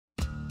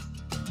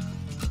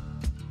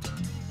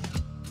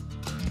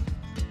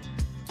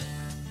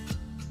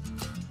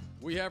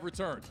We have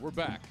returned. We're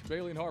back.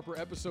 Bailey and Harper,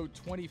 episode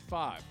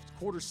 25.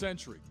 Quarter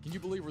century. Can you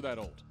believe we're that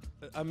old?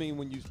 I mean,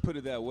 when you put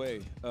it that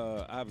way,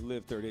 I've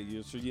lived 38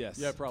 years, so yes.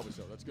 Yeah, probably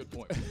so. That's a good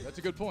point. That's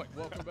a good point.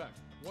 Welcome back.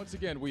 Once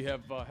again, we have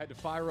had to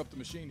fire up the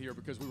machine here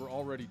because we were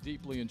already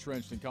deeply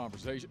entrenched in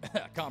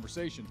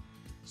conversation.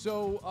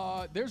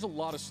 So there's a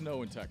lot of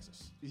snow in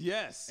Texas.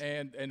 Yes.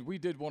 And we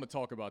did want to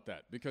talk about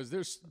that because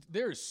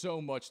there's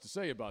so much to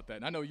say about that.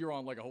 And I know you're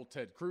on like a whole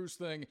Ted Cruz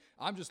thing.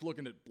 I'm just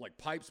looking at like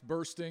pipes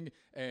bursting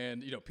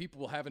and,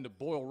 people having to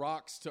boil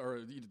rocks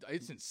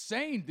it's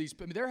insane.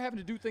 They're having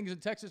to do things in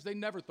Texas they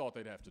never thought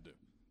they'd have to do.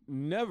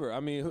 Never. I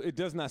mean, it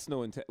does not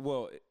snow in Texas.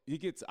 Well,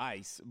 it gets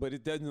ice, but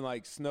it doesn't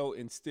like snow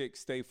and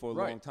stay for a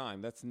long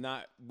time. That's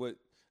not what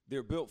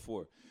they're built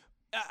for.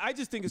 I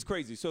just think it's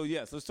crazy. So,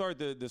 yes, let's start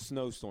the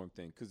snowstorm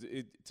thing because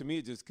to me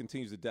it just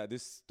continues to die.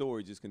 This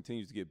story just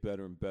continues to get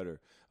better and better.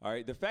 All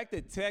right, the fact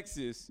that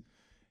Texas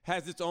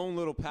has its own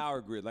little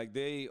power grid, like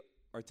they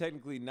are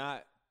technically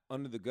not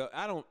under the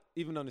I don't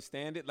even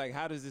understand it. Like,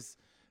 how does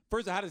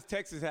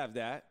Texas have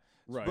that?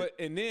 Right.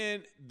 And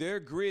then their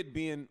grid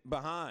being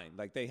behind,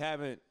 like they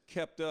haven't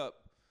kept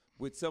up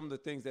with some of the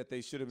things that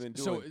they should have been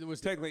doing. So it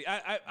was technically,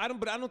 I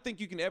don't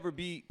think you can ever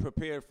be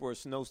prepared for a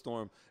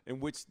snowstorm in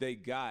which they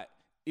got.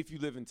 If you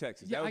live in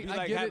Texas, that would be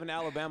like having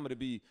Alabama to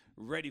be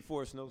ready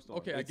for a snowstorm.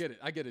 Okay, I get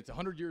it. It's a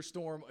 100-year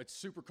storm. It's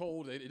super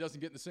cold. It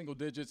doesn't get in the single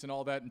digits and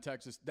all that in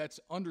Texas.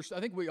 I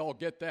think we all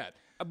get that.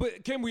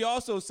 But can we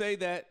also say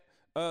that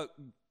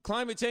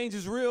climate change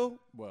is real?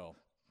 Well,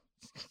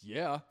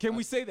 yeah. Can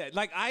we say that?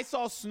 Like, I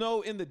saw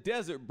snow in the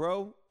desert,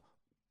 bro.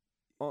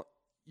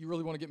 You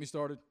really want to get me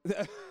started?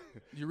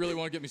 You really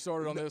want to get me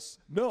started on this?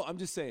 No, I'm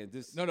just saying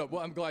this. No.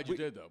 Well, I'm glad you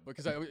did, though,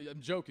 because I'm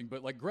joking.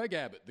 But like Greg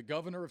Abbott, the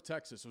governor of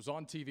Texas, was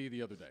on TV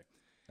the other day.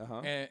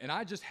 Uh-huh. And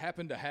I just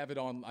happened to have it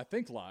on, I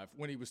think, live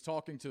when he was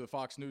talking to the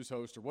Fox News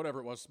host or whatever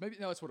it was.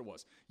 That's what it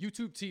was.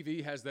 YouTube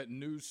TV has that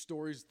news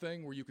stories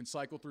thing where you can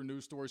cycle through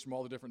news stories from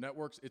all the different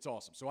networks. It's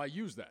awesome. So I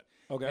use that.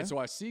 Okay. And so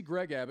I see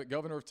Greg Abbott,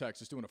 governor of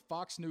Texas, doing a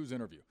Fox News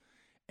interview.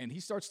 And he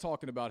starts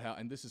talking about how,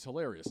 and this is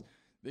hilarious,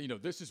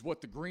 this is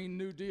what the Green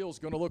New Deal is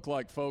going to look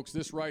like, folks.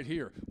 This right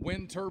here.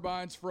 Wind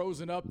turbines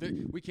frozen up.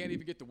 We can't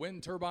even get the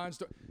wind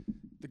turbines.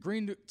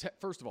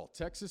 First of all,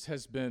 Texas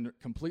has been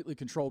completely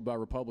controlled by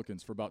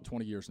Republicans for about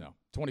 20 years now,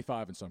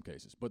 25 in some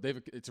cases. But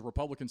it's a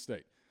Republican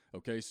state.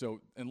 Okay,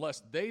 so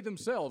unless they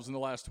themselves in the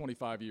last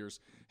 25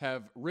 years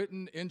have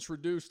written,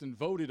 introduced, and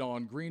voted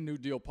on Green New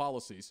Deal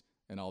policies,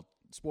 and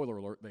spoiler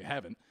alert, they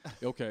haven't.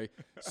 Okay,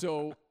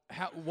 so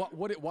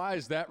why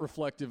is that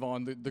reflective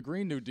on the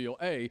Green New Deal?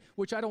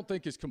 Which I don't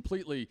think is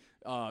completely,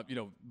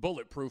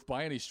 bulletproof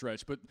by any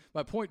stretch. But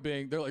my point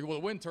being, they're like, well,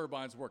 the wind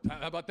turbines worked.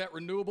 How about that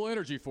renewable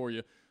energy for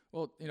you?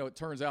 Well, it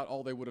turns out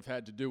all they would have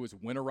had to do is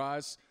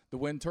winterize the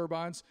wind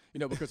turbines,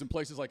 because in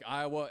places like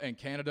Iowa and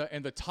Canada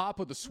and the top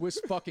of the Swiss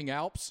fucking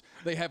Alps,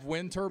 they have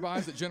wind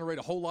turbines that generate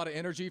a whole lot of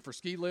energy for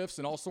ski lifts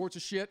and all sorts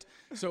of shit.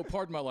 So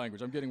pardon my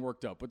language, I'm getting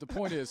worked up. But the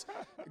point is,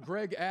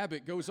 Greg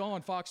Abbott goes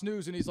on Fox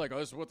News and he's like,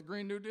 this is what the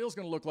Green New Deal is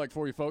going to look like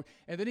for you, folks.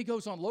 And then he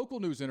goes on local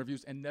news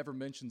interviews and never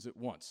mentions it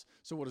once.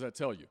 So what does that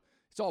tell you?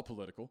 It's all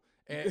political.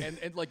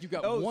 And like you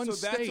got one so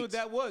state. That's what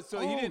that was. So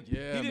he didn't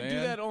do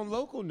that on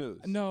local news.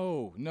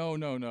 No.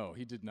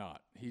 He did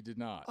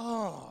not.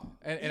 Oh.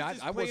 And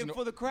I wasn't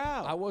for the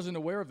crowd. I wasn't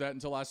aware of that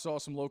until I saw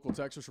some local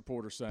Texas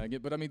reporters saying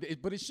it. But I mean,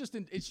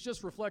 it's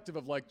just reflective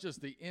of like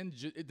just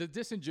the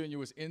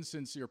disingenuous,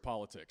 insincere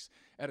politics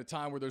at a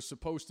time where there's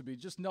supposed to be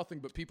just nothing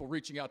but people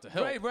reaching out to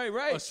help.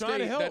 Right. A state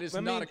to help. that is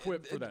not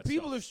equipped for that.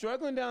 People are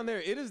struggling down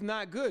there. It is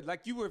not good.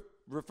 Like you were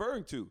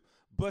referring to,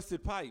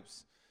 busted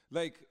pipes.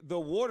 Like the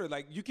water,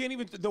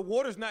 the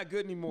water's not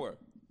good anymore.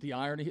 The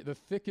irony, the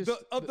thickest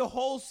of the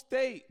whole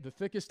state. The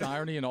thickest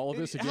irony in all of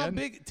this again. How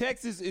big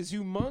Texas is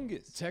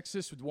humongous.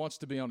 Texas wants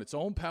to be on its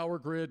own power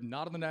grid,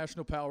 not on the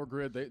national power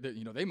grid.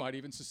 They might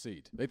even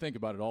secede. They think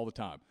about it all the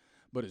time.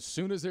 But as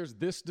soon as there's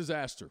this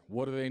disaster,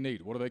 what do they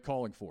need? What are they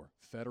calling for?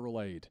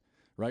 Federal aid.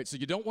 Right? So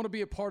you don't want to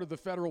be a part of the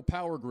federal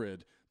power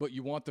grid, but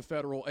you want the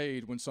federal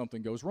aid when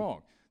something goes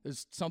wrong.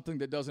 There's something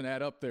that doesn't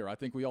add up there. I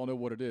think we all know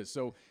what it is.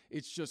 So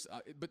it's just,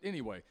 but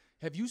anyway,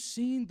 have you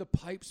seen the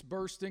pipes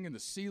bursting and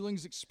the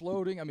ceilings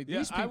exploding? I mean,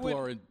 these people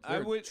are in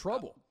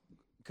trouble.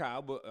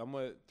 Kyle, but I'm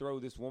going to throw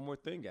this one more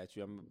thing at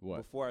you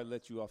before I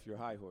let you off your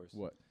high horse.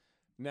 What?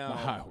 Now, my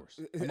high horse.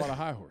 I'm on a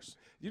high horse.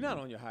 You're not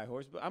on your high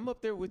horse, but I'm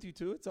up there with you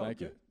too. It's all Thank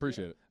good. you.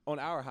 Appreciate it. On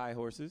our high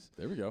horses.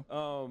 There we go.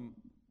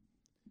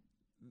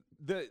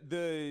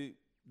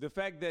 The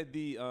fact that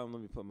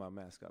let me put my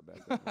mascot back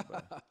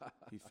up.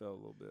 He fell a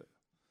little bit.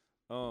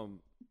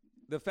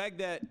 The fact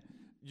that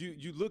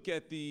you look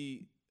at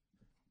the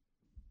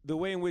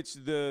way in which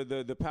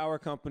the power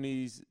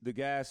companies, the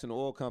gas and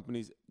oil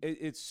companies,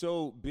 it's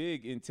so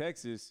big in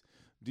Texas.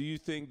 Do you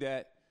think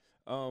that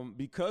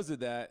because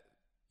of that?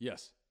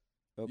 Yes.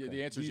 Okay. Yeah,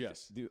 the answer is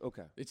yes.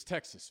 Okay. It's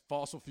Texas.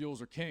 Fossil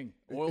fuels are king.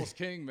 Oil's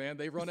king, man.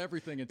 They run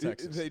everything in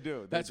Texas. They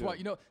do. That's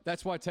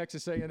why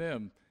Texas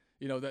A&M.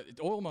 That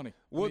oil money.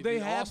 Well, they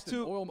have Austin,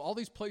 to. Oil, all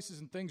these places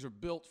and things are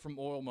built from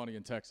oil money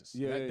in Texas.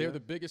 Yeah, They're the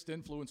biggest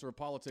influencer of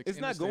politics. It's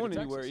not going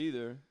anywhere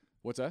either.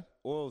 What's that?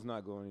 Oil's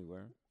not going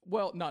anywhere.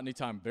 Well, not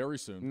anytime very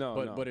soon.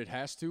 No. But it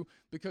has to,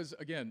 because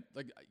again,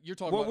 like you're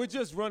talking Well, about. we're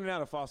just running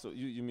out of fossil.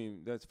 You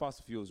mean that's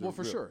fossil fuels? Well,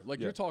 for real. sure. Like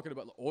you're talking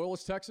about oil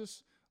is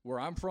Texas. Where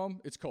I'm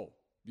from, it's coal.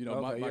 You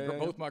know, Okay,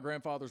 both my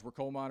grandfathers were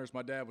coal miners.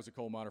 My dad was a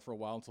coal miner for a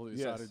while until he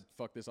decided,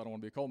 fuck this, I don't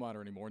want to be a coal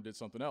miner anymore, and did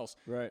something else.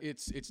 Right.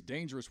 It's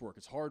dangerous work.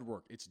 It's hard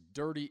work. It's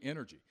dirty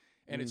energy.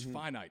 And it's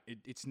finite.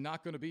 It's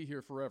not going to be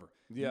here forever.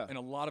 Yeah. And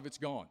a lot of it's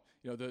gone.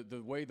 You know,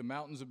 the way the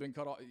mountains have been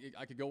cut off,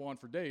 I could go on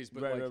for days.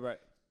 But Right.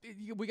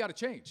 We got to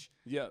change.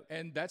 Yeah.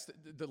 And that's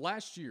the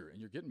last year, and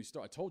you're getting me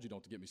started. I told you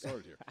don't to get me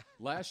started here.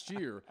 Last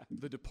year,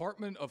 the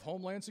Department of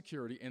Homeland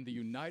Security and the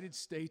United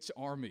States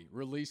Army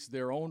released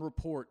their own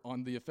report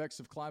on the effects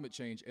of climate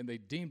change, and they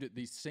deemed it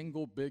the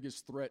single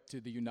biggest threat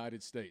to the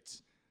United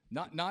States.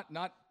 Not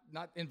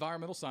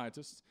environmental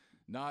scientists,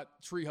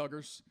 not tree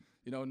huggers,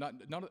 you know,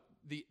 none of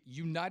the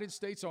United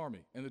States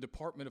Army and the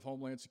Department of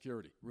Homeland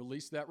Security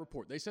released that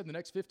report. They said in the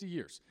next 50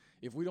 years,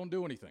 if we don't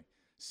do anything,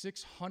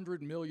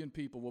 600 million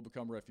people will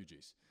become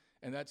refugees.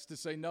 And that's to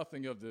say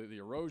nothing of the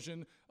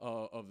erosion,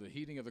 of the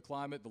heating of the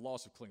climate, the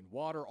loss of clean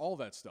water, all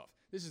that stuff.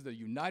 This is the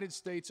United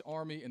States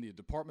Army and the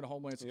Department of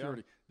Homeland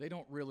Security. Yeah.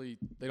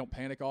 They don't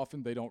panic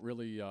often. They don't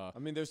really. I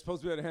mean, they're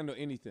supposed to be able to handle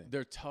anything.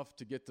 They're tough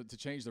to get to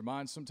change their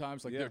minds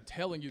sometimes. Like they're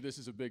telling you this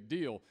is a big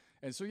deal.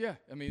 And so,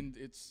 I mean,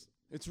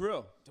 it's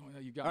real.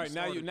 You got all right,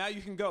 now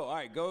you can go. All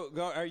right,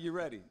 go. Are you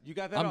ready? You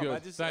got that I'm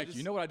off. good. Thank you.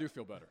 You know what? I do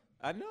feel better.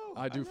 I know.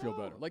 I do feel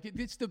better. Like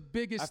it's the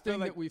biggest thing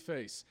that we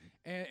face,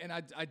 and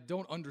I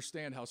don't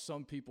understand how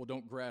some people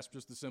don't grasp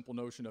just the simple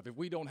notion of if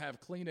we don't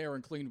have clean air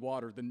and clean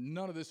water, then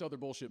none of this other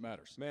bullshit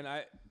matters. Man,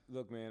 I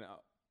want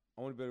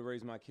to be able to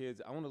raise my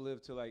kids. I want to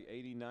live to like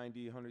 80,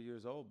 90, 100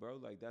 years old, bro.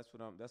 Like that's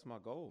my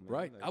goal, man.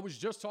 Right. Like, I was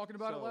just talking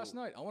about it last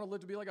night. I want to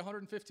live to be like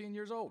 115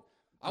 years old.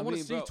 I want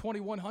to see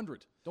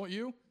 2100. Don't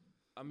you?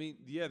 I mean,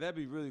 yeah, that'd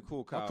be really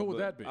cool, Kyle. How cool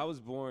would that be? I was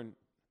born.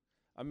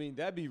 I mean,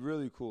 that'd be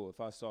really cool if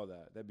I saw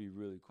that. That'd be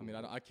really cool. I mean,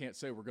 I can't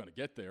say we're going to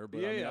get there,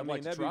 but I'd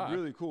like to try. That'd be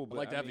really cool. But I'd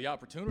like to have the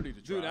opportunity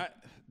to try.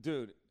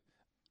 Dude,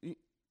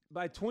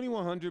 by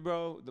 2100,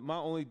 bro,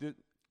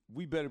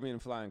 we better be in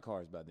flying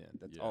cars by then.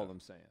 That's all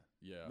I'm saying.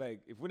 Yeah. Like,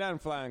 if we're not in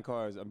flying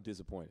cars, I'm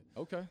disappointed.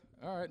 Okay.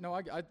 All right. No,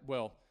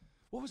 well,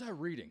 what was I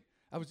reading?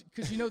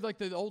 Because, you know, like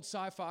the old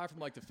sci-fi from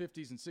like the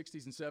 50s and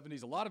 60s and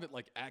 70s, a lot of it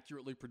like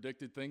accurately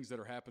predicted things that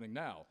are happening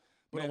now.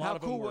 But Man, a lot how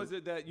of cool them was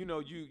it that, you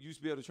know, you used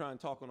to be able to try and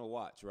talk on a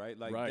watch, right?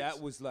 Like,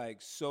 that was, like,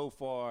 so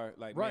far,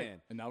 like,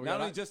 man. And now we not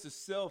got only just a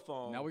cell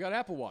phone. Now we got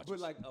Apple Watches. But,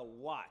 like, a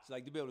watch.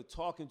 Like, to be able to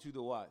talk into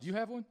the watch. Do you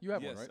have one? You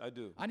have one, right? Yes, I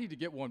do. I need to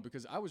get one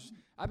because I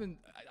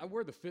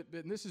wear the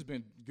Fitbit, and this has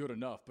been good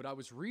enough. But I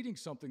was reading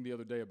something the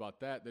other day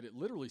about that it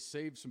literally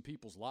saved some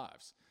people's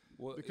lives.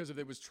 Well, because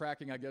it was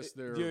tracking, I guess,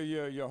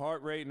 your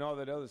heart rate and all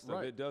that other stuff.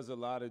 Right. It does a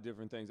lot of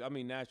different things. I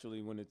mean,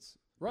 naturally, when it's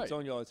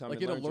on you all the time.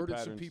 Like it alerted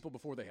some people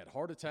before they had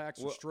heart attacks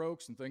or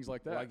strokes and things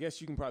like that. Well, I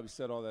guess you can probably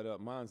set all that up.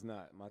 Mine's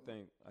not. I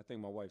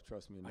think my wife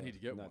trusts me enough I need to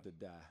get not one. to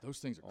die. Those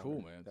things are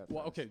cool, man.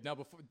 Well, okay. Now,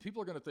 before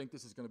people are going to think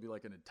this is going to be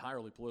like an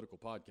entirely political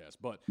podcast,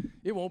 but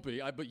it won't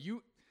be.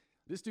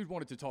 This dude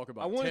wanted to talk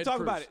about. I want to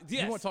talk about it.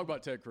 Yes. You want to talk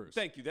about Ted Cruz?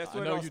 Thank you. That's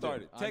where it all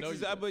started.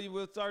 Texas. But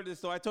we'll start this.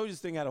 So I told you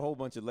this thing had a whole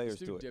bunch of layers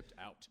to it. This dude dipped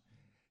out.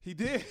 He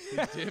did. He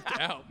dipped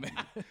out, man.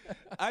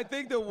 I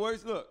think the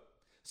worst. Look.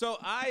 So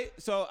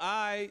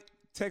I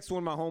text one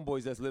of my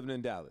homeboys that's living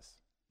in Dallas.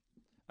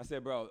 I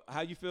said, bro,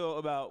 how you feel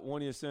about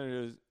one of your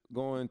senators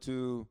going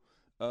to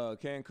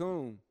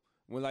Cancun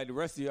when like the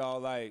rest of y'all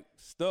like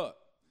stuck?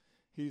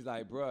 He's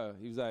like, bro,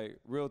 he was like,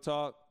 real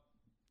talk,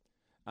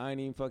 I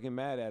ain't even fucking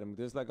mad at him.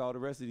 Just like all the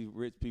rest of these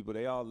rich people,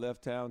 they all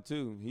left town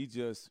too. He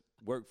just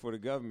worked for the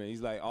government.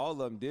 He's like, all of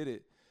them did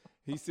it.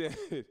 He said,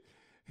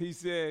 he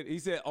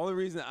said, only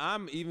reason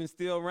I'm even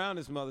still around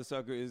this mother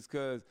sucker is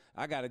because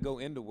I got to go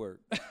into work.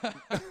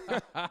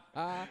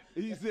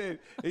 He said,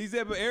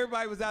 but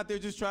everybody was out there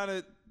just trying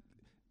to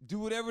do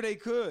whatever they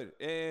could.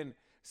 And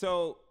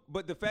so,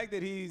 but the fact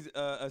that he's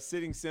a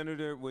sitting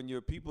senator, when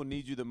your people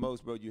need you the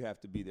most, bro, you have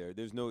to be there.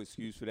 There's no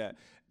excuse for that.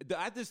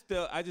 I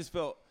just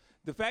felt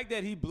the fact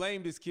that he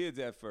blamed his kids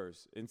at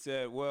first and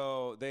said,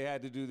 well, they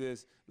had to do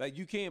this. Like,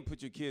 you can't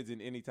put your kids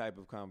in any type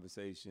of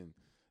conversation.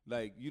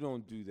 Like, you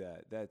don't do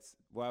that.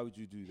 Why would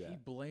you do that? He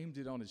blamed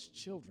it on his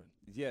children.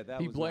 Yeah,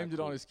 he blamed it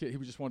on his kid. He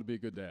just wanted to be a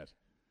good dad.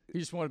 He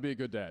just wanted to be a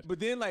good dad. But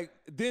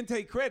then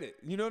take credit.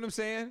 You know what I'm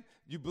saying?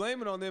 You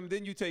blame it on them,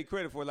 then you take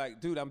credit for it.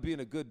 Like, dude, I'm being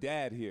a good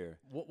dad here.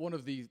 One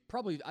of the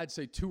probably, I'd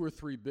say, 2 or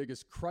 3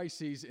 biggest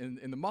crises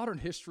in the modern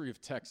history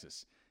of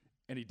Texas,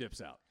 and he dips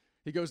out.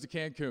 He goes to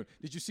Cancun.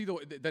 Did you see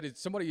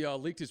somebody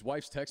leaked his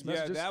wife's text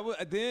messages?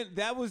 Yeah,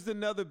 that was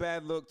another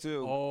bad look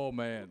too. Oh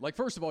man! Like,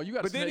 first of all, you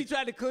got. But then he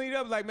tried to clean it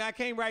up. Like, man, I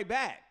came right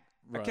back.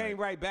 Right. I came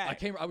right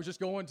back. I was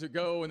just going to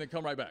go and then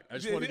come right back. I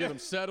just want to get him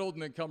settled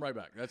and then come right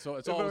back. That's all.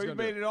 That's all I was going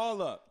to do. He made it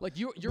all up. Like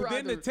you're. But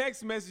then the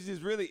text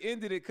messages really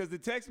ended it because the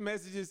text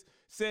messages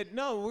said,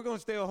 "No, we're going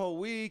to stay a whole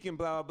week and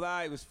blah blah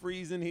blah. It was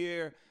freezing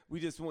here. We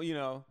just want, you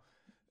know."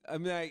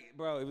 I'm like,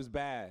 bro, it was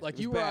bad. Like,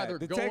 you were either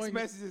the going. Text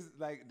messages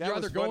like that. You're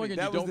was either funny. going and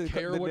that you don't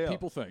care what nail.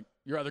 people think.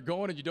 You're either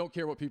going and you don't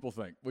care what people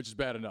think, which is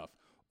bad enough.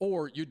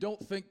 or you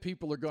don't think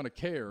people are going to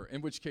care,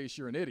 in which case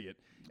you're an idiot.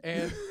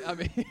 And I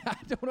mean, I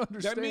don't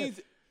understand. That means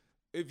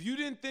if you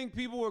didn't think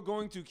people were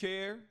going to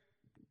care,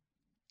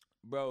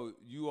 bro,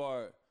 you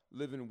are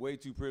living way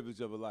too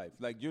privileged of a life.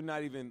 Like, you're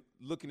not even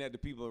looking at the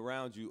people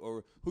around you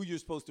or who you're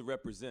supposed to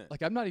represent.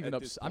 Like, I'm not even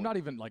I'm not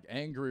even like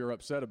angry or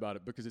upset about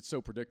it because it's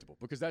so predictable,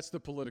 because that's the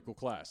political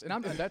class.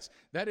 And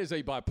that is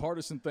a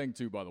bipartisan thing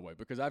too, by the way,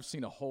 because I've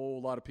seen a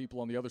whole lot of people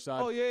on the other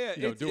side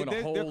doing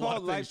a whole lot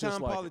of things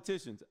just like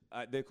politicians.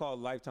 They're called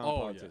lifetime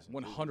politicians. Yeah,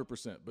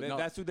 100%. But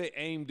that's who they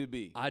aim to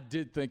be. I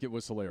did think it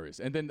was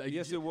hilarious. And then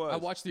yes, it was. I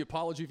watched the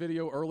apology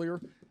video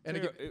earlier, and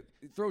it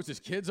throws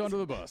his kids under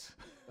the bus.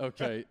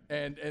 Okay,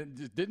 and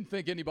didn't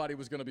think anybody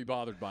was going to be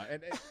bothered by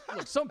it. And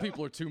look, some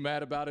people are too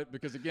mad about it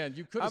because, again,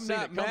 you could have seen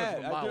it coming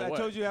from a mile away. I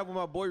told you how when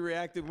my boy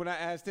reacted when I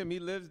asked him. He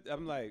lives.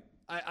 I'm like,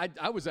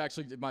 I was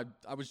actually my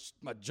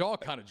jaw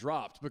kind of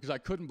dropped because I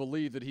couldn't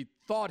believe that he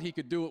thought he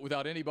could do it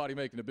without anybody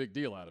making a big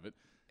deal out of it.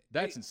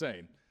 That's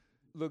insane.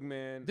 Look,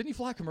 man. Didn't he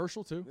fly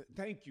commercial too?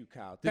 Thank you,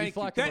 Kyle. Did he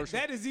fly commercial?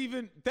 That is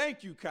even.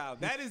 Thank you, Kyle.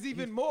 That is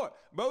even more.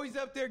 Bro, he's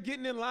up there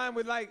getting in line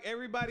with like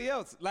everybody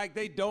else, like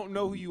they don't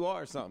know who you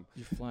are or something.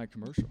 You flying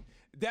commercial?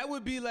 That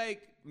would be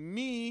like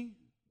me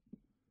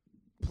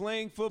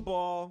playing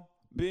football,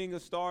 being a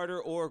starter,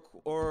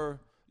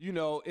 or you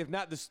know, if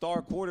not the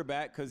star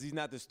quarterback, because he's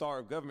not the star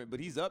of government, but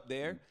he's up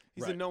there.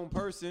 He's a known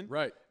person.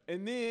 Right.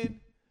 And then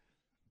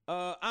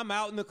I'm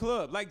out in the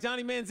club, like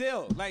Johnny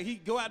Manziel. Like, he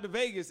go out to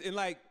Vegas and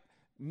like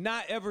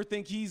not ever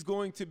think he's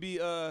going to be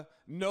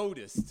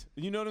noticed.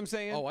 You know what I'm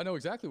saying? Oh, I know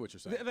exactly what you're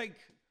saying. Like,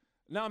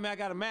 no, man, I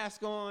got a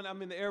mask on.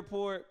 I'm in the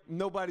airport.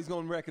 Nobody's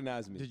gonna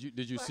recognize me.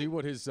 Did you see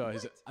what his I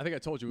think I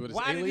told you what his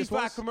why alias did he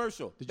fly was?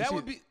 Commercial?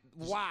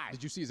 Why?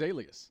 Did you see his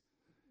alias?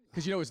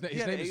 Because you know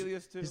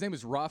his name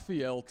is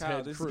Rafael Kyle,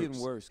 Ted this Cruz. is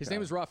getting worse. His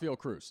name is Rafael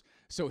Cruz.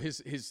 So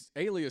his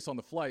alias on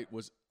the flight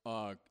was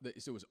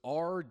it was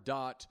R.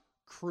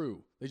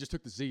 Crew. They just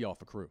took the Z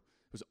off of Crew.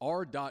 It was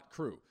R.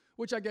 Crew,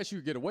 which I guess you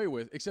could get away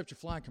with, except you're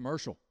flying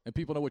commercial and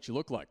people know what you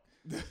look like.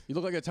 You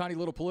look like a tiny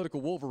little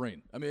political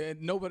Wolverine. I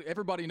mean,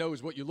 everybody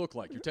knows what you look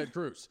like. You're Ted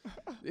Cruz.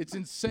 It's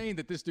insane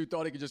that this dude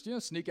thought he could just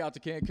sneak out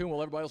to Cancun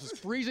while everybody else is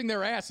freezing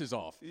their asses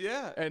off.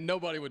 Yeah. And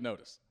nobody would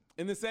notice.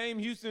 In the same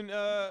Houston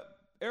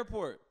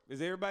airport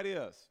as everybody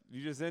else.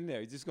 You're just in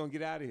there. You're just going to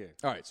get out of here.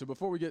 All right, so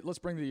before let's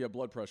bring the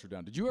blood pressure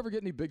down. Did you ever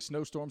get any big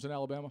snowstorms in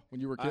Alabama when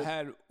you were a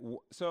kid?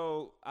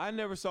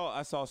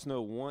 I saw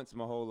snow once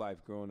my whole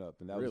life growing up,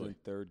 and that was in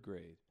 3rd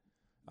grade.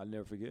 I'll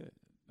never forget it.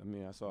 I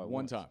mean, I saw it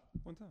One once. time.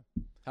 One time.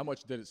 How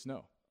much did it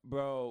snow?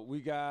 Bro, we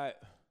got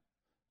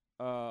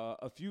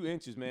a few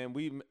inches, man.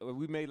 We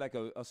made like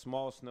a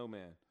small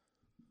snowman.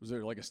 Was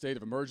there like a state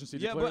of emergency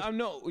declared?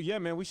 Yeah,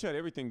 man, we shut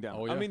everything down.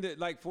 Oh, yeah? I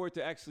mean, for it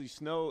to actually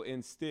snow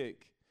and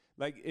stick,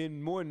 like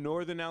in more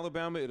northern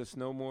Alabama, it'll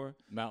snow more.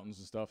 Mountains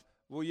and stuff.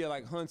 Well, yeah,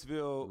 like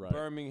Huntsville, right.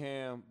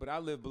 Birmingham, but I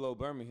live below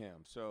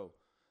Birmingham. So,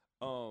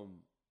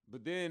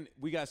 but then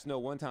we got snow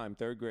one time,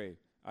 3rd grade.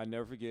 I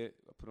never forget.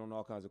 I put on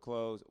all kinds of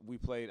clothes.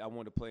 I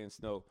wanted to play in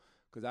snow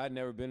because I'd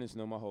never been in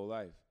snow my whole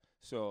life.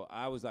 So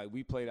I was like,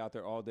 we played out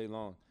there all day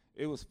long.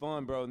 It was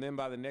fun, bro. And then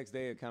by the next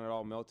day, it kind of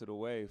all melted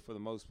away for the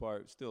most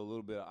part. Still a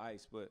little bit of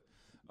ice, but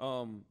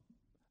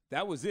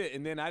that was it.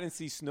 And then I didn't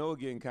see snow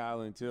again,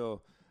 Kyle,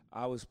 until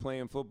I was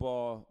playing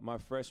football my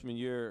freshman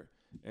year,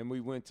 and we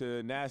went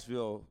to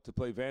Nashville to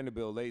play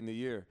Vanderbilt late in the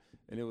year,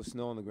 and it was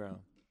snow on the ground.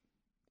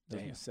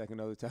 That was the second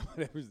other time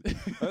I ever.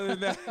 Other than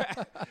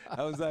that,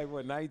 I was like,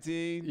 what,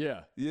 19?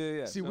 Yeah.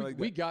 Yeah. See,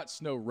 we got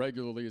snow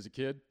regularly as a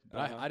kid,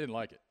 but I didn't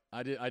like it.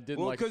 I didn't like it.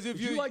 Well, because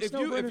if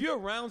you're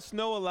around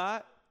snow a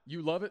lot,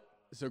 you love it.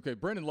 It's okay.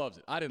 Brendan loves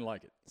it. I didn't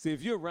like it. See,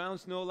 if you're around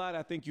snow a lot,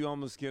 I think you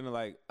almost kind of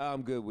like,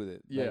 I'm good with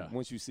it. Yeah. Like,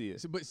 once you see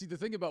it. But see, the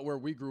thing about where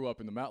we grew up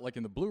in the like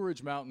in the Blue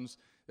Ridge Mountains,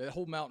 that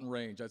whole mountain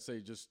range, I'd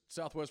say just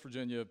Southwest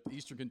Virginia,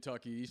 Eastern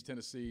Kentucky, East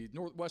Tennessee,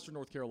 Western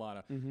North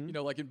Carolina. Mm-hmm. You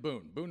know, like in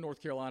Boone,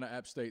 North Carolina,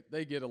 App State,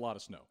 they get a lot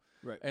of snow.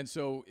 Right. And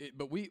so,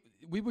 but we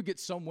would get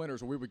some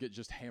winters where we would get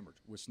just hammered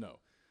with snow.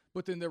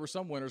 But then there were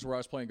some winters where I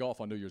was playing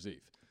golf on New Year's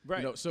Eve.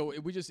 Right. You know, so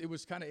it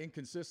was kind of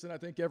inconsistent, I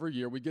think, every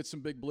year. We'd get some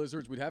big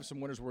blizzards. We'd have some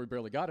winters where we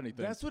barely got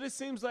anything. That's what it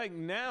seems like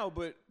now,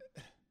 but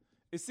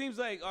it seems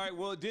like, all right,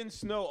 well, it didn't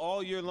snow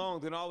all year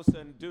long. Then all of a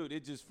sudden, dude,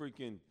 it just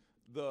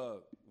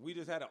we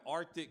just had an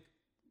Arctic,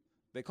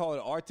 they call it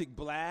an Arctic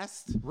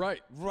blast.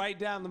 Right. Right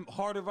down the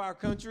heart of our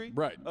country.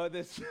 Right.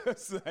 That's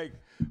just like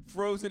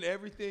frozen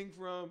everything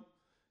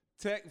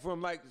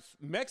from like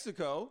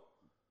Mexico.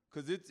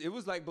 Because it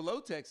was like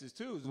below Texas,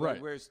 too, is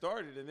right. where it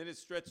started. And then it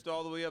stretched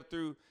all the way up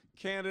through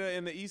Canada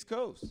and the East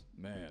Coast.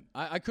 Man,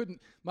 I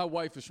couldn't. My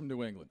wife is from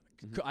New England.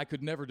 Mm-hmm. I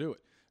could never do it.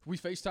 We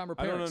FaceTime her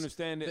parents. I don't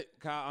understand it,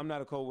 Kyle. I'm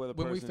not a cold weather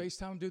person. When we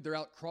FaceTime, dude, they're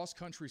out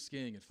cross-country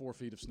skiing in 4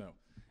 feet of snow.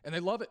 And they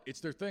love it.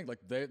 It's their thing. Like,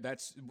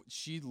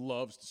 she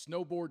loves to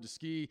snowboard, to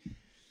ski.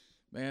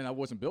 Man, I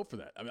wasn't built for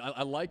that. I mean,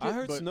 I like it. I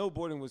heard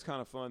snowboarding was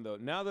kind of fun, though.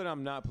 Now that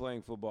I'm not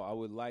playing football, I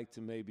would like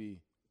to maybe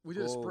 – we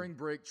did a spring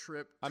break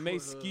trip. I may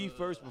ski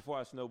first before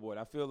I snowboard.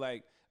 I feel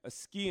like a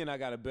skiing, I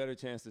got a better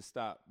chance to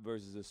stop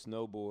versus a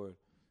snowboard.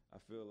 I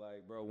feel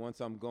like, bro,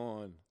 once I'm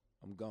gone,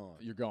 I'm gone.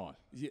 You're gone.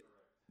 Yeah.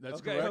 That's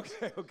okay,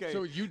 correct. Okay.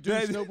 So you do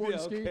snowboard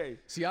and ski? Okay.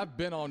 See, I've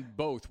been on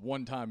both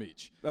one time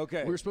each.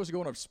 Okay. We were supposed to go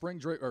on a spring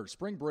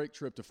break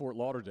trip to Fort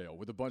Lauderdale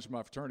with a bunch of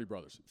my fraternity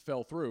brothers.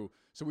 Fell through,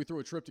 so we threw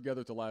a trip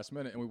together at the last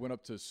minute, and we went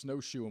up to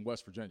Snowshoe in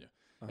West Virginia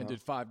and did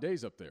 5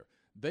 days up there.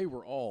 They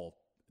were all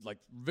like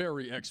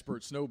very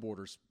expert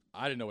snowboarders.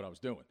 I didn't know what I was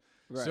doing.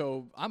 Right.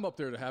 So I'm up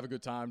there to have a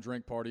good time,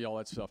 drink, party, all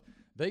that stuff.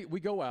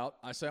 We go out.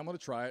 I say, I'm going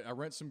to try it. I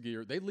rent some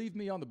gear. They leave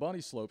me on the bunny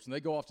slopes, and they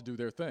go off to do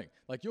their thing.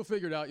 Like, you'll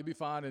figure it out. You'll be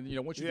fine. And,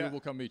 once you do, we'll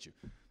come meet you.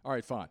 All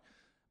right, fine.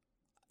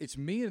 It's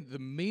me and the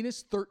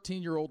meanest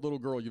 13-year-old little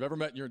girl you've ever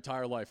met in your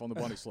entire life on the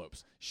bunny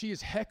slopes. She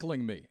is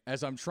heckling me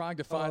as I'm trying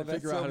to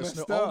figure out how to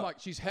snow. Oh, my.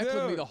 She's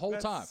heckling me the whole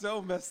time.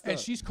 So messed up. And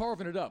she's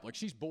carving it up. Like,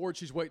 she's bored.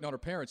 She's waiting on her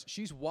parents.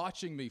 She's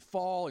watching me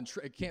fall and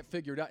can't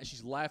figure it out, and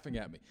she's laughing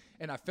at me.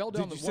 And I fell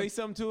down. Did you say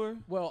something to her?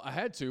 Well, I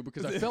had to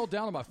because I fell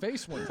down on my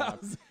face one time.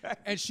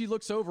 And she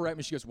looks over at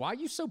me. She goes, "Why are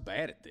you so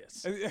bad at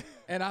this?"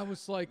 And I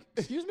was like,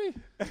 "Excuse me?"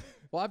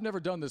 Well, I've never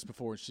done this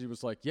before. And she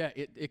was like, "Yeah,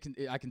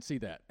 I can see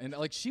that." And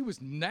like, she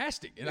was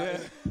nasty. And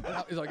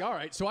I was like, all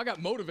right. So I got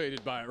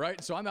motivated by it, right?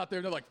 And so I'm out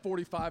there like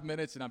 45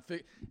 minutes, and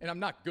I'm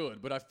not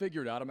good, but I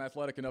figured out I'm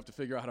athletic enough to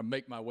figure out how to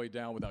make my way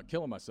down without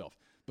killing myself.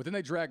 But then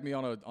they dragged me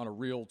on a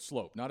real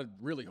slope, not a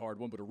really hard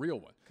one, but a real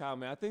one. Kyle,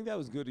 man, I think that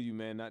was good of you,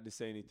 man, not to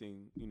say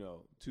anything,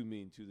 too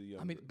mean to the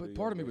young. But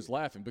part of me was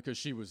laughing because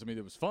she was.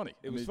 It was funny.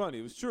 It was funny.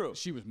 It was true.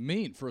 She was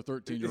mean for a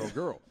 13-year-old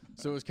girl,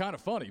 so it was kind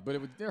of funny. But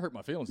it hurt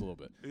my feelings a little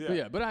bit.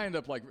 Yeah. But I end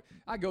up like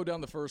I go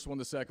down the first one,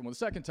 the second one, the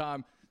second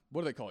time.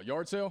 What do they call it?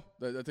 Yard sale?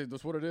 I think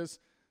that's what it is.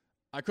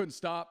 I couldn't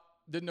stop.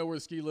 Didn't know where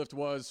the ski lift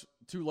was.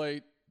 Too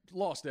late.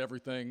 Lost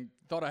everything.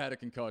 Thought I had a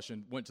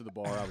concussion. Went to the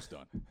bar. I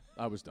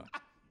was done.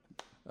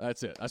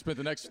 That's it. I spent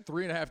the next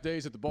 3.5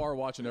 days at the bar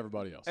watching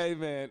everybody else. Hey,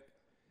 man,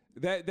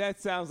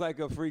 that sounds like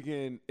a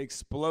freaking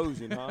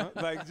explosion, huh?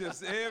 Like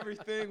just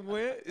everything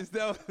went? Is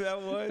that what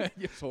that was?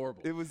 It's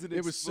horrible. It was an explosion.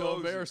 It was so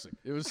embarrassing.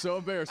 It was so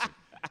embarrassing.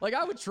 Like,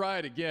 I would try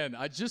it again.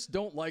 I just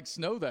don't like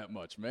snow that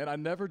much, man. I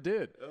never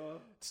did.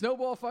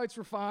 Snowball fights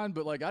were fine,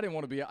 but, like, I didn't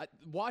want to be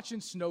watching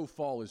snow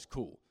fall is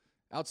cool.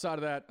 Outside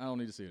of that, I don't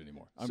need to see it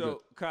anymore. I'm good.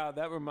 Kyle,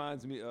 that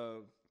reminds me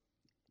of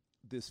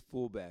this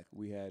fullback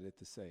we had at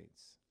the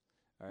Saints.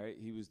 All right,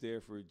 he was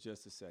there for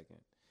just a second.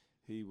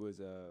 He was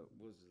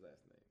what was his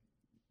last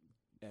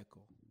name?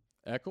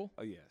 Eckel?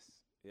 Oh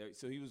yes. Yeah.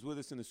 So he was with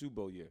us in the Super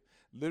Bowl year.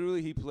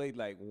 Literally, he played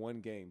like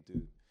one game,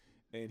 dude,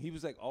 and he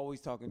was like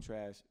always talking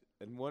trash.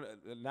 And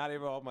not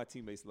all my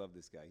teammates love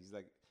this guy. He's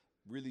like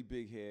really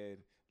big head,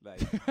 like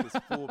this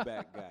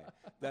fullback guy.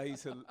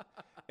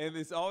 And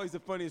it's always the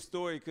funniest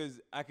story because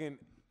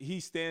he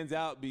stands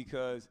out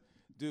because,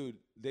 dude,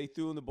 they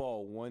threw him the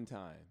ball one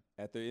time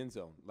at their end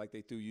zone, like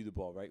they threw you the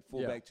ball, right?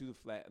 Fullback to the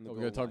flat and the goal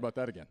line. We're gonna talk about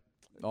that again.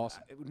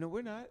 Awesome. No,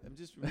 we're not. I'm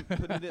just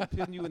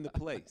putting you in the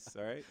place,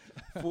 all right?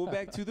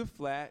 Fullback to the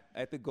flat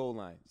at the goal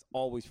line. It's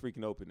always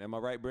freaking open. Am I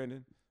right,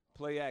 Brendan?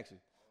 Play action.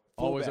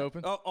 Always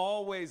open? Oh,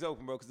 always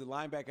open, bro, because the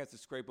linebacker has to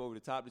scrape over the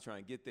top to try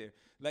and get there.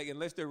 Like,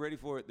 unless they're ready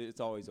for it,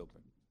 it's always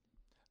open.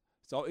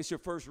 So it's your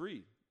first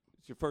read.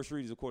 It's your first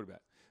read as a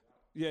quarterback.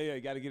 Yeah, you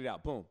got to get it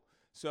out. Boom.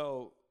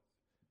 So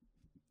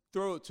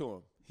throw it to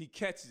him. He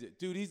catches it.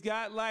 Dude, he's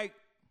got like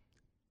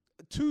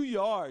 2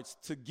 yards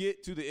to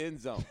get to the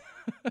end zone,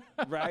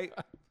 right?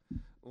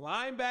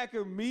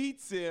 Linebacker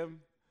meets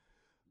him.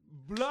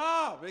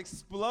 Blah,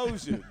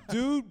 explosion.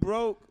 Dude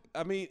broke.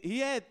 I mean, he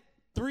had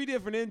 4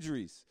 different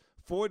injuries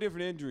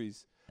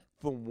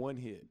from one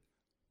hit.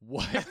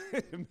 What?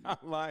 I'm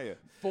not lying.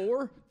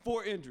 4?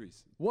 4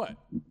 injuries. What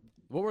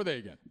were they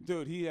again?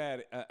 Dude, he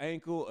had an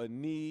ankle, a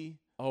knee,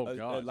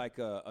 God.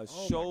 a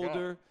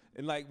shoulder,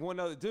 and like one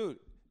other. Dude,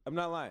 I'm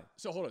not lying.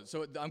 So hold on.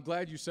 So I'm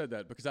glad you said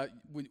that because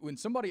when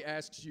somebody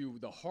asks you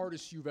the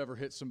hardest you've ever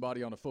hit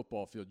somebody on a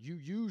football field, you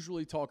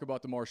usually talk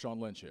about the Marshawn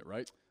Lynch hit,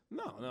 right?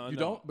 No. You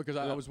don't? Because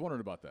I was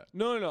wondering about that.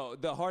 No.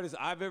 The hardest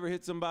I've ever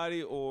hit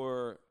somebody,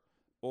 or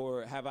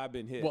have I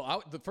been hit?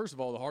 Well, first of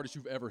all, the hardest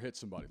you've ever hit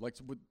somebody. Like,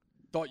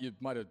 thought you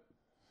might have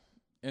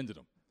ended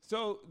them.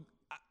 So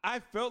I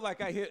felt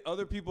like I hit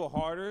other people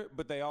harder,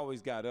 but they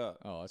always got up.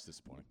 Oh, that's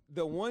disappointing.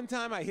 The one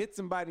time I hit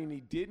somebody and he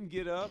didn't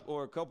get up,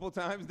 or a couple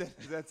times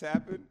that's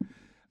happened,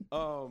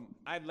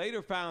 I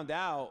later found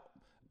out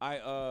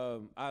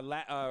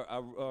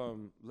I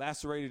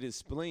lacerated his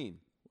spleen.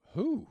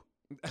 Who?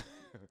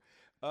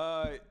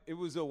 It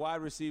was a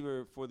wide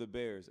receiver for the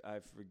Bears. I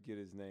forget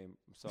his name.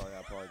 I'm sorry. I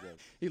apologize.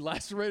 He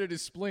lacerated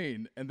his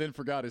spleen and then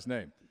forgot his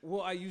name.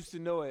 Well, I used to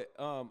know it.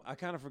 I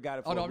kind of forgot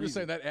it for I'm just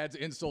saying that adds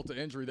insult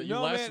to injury that you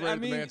No,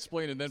 lacerated the man's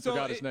spleen and then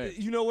forgot his name.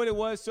 You know what it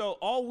was? So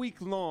all week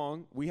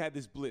long, we had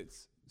this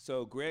blitz.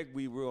 So, Greg,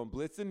 we were on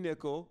blitz and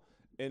nickel,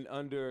 and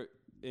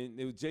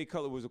it was Jay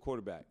Cutler was a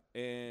quarterback.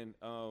 And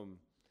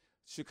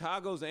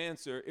Chicago's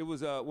answer, it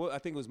was I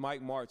think it was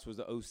Mike Martz was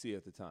the OC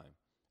at the time.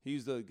 He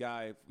was the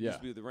guy who used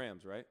to be with the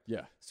Rams, right?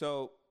 Yeah.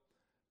 So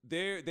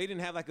they didn't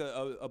have like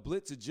a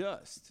blitz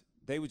adjust.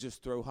 They would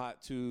just throw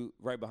hot to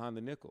right behind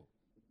the nickel.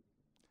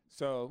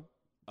 So,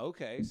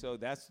 okay, so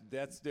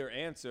that's their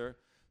answer.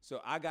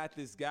 So I got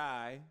this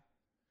guy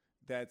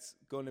that's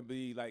going to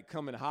be like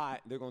coming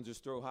hot. They're going to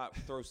just throw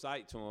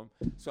sight to him.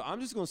 So I'm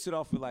just going to sit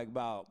off for like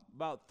about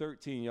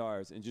 13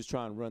 yards and just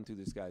try and run through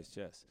this guy's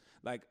chest.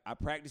 Like I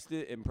practiced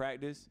it in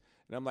practice,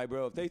 and I'm like,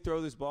 bro, if they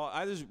throw this ball,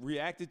 I just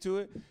reacted to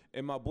it.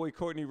 And my boy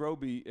Courtney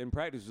Roby in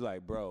practice was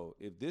like, bro,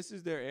 if this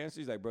is their answer,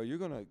 he's like, bro, you're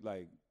gonna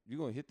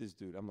hit this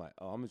dude. I'm like,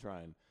 oh, I'm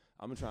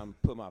gonna try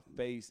and put my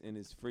face in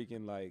his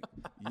freaking like,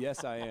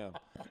 yes, I am.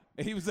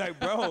 And he was like,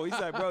 bro,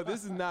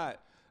 this is not.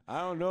 I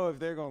don't know if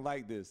they're going to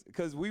like this.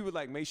 Because we would,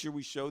 like, make sure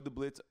we showed the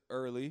blitz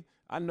early.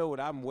 I know what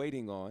I'm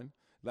waiting on.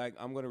 Like,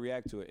 I'm going to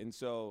react to it. And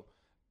so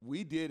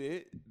we did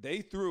it.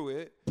 They threw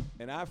it.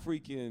 And I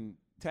freaking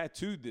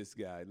tattooed this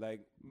guy.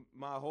 Like,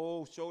 my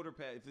whole shoulder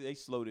pad, they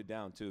slowed it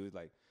down, too. It's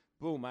like,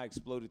 boom, I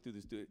exploded through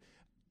this dude.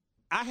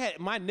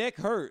 My neck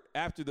hurt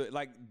after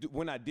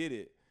when I did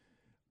it.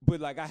 But,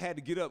 like, I had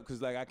to get up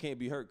because, like, I can't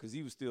be hurt because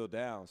he was still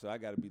down. So I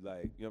got to be,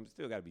 like, I'm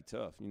still got to be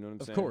tough. You know what I'm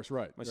saying? Of course,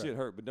 right. My shit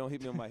hurt, but don't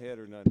hit me on my head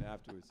or nothing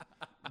afterwards.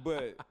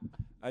 But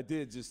I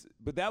did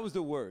but that was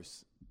the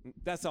worst.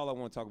 That's all I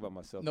want to talk about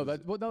myself. No,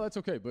 that's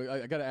okay. But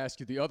I got to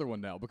ask you the other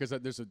one now because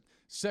there's a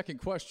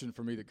second question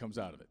for me that comes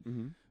out of it.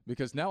 Mm-hmm.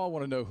 Because now I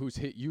want to know who's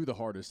hit you the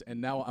hardest.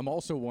 And now I'm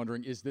also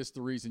wondering, is this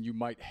the reason you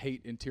might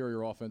hate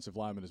interior offensive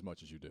linemen as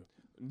much as you do?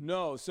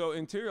 No. So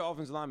interior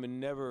offensive linemen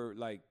never,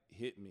 like,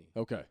 hit me.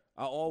 Okay.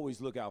 I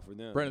always look out for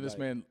them. Brandon, this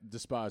man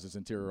despises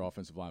interior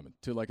offensive linemen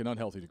to, like, an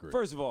unhealthy degree.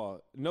 First of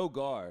all, no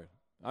guard.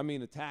 I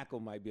mean, a tackle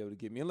might be able to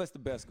get me, unless the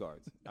best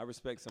guards. I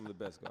respect some of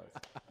the best guards.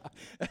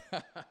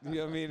 You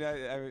know what I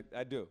mean?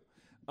 I do.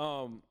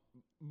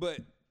 But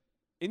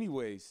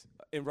anyways,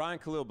 and Ryan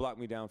Khalil blocked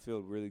me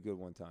downfield really good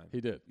one time.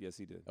 He did? Yes,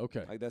 he did.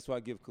 Okay. Like, that's why I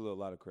give Khalil a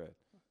lot of credit.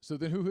 So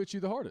then who hit you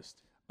the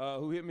hardest?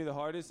 Who hit me the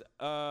hardest?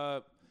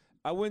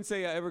 I wouldn't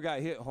say I ever got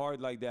hit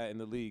hard like that in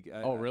the league.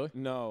 Really?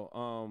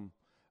 No.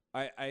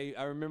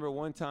 I remember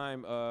one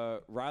time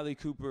Riley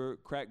Cooper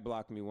crack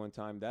blocked me one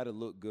time. That'd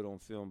look good on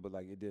film, but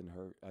like it didn't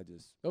hurt. I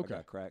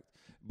got cracked.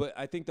 But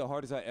I think the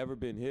hardest I ever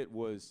been hit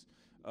was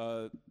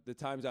the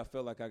times I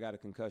felt like I got a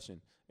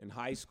concussion. In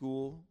high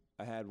school,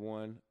 I had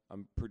one.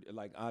 I'm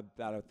about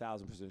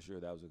 1,000% sure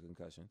that was a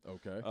concussion.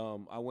 Okay.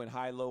 I went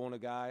high-low on a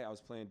guy. I was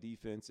playing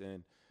defense,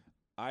 and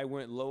I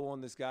went low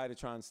on this guy to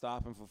try and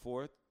stop him for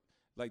fourth.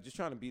 Like, just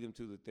trying to beat him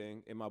to the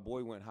thing. And my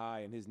boy went high,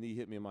 and his knee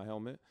hit me in my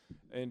helmet.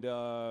 And,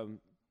 and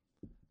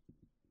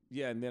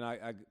then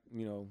I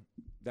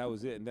that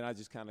was it. And then I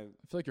just kind of –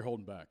 I feel like you're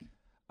holding back.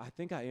 I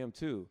think I am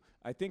too.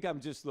 I think I'm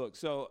just – look,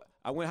 so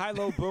I went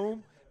high-low,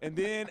 boom. And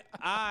then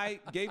I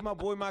gave my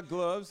boy my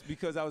gloves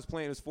because I was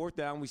playing. It was fourth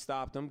down. We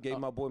stopped him, gave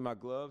my boy my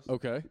gloves.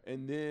 Okay.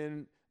 And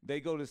then they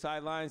go to the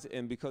sidelines,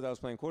 and because I was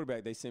playing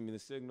quarterback, they sent me the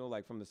signal,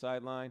 like, from the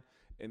sideline.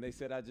 And they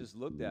said I just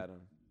looked at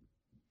him.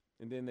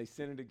 And then they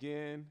sent it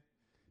again.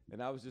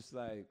 And I was just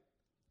like,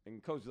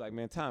 and coach was like,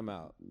 man, time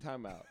out.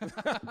 Time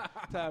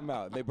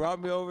out. They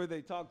brought me over.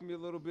 They talked to me a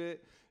little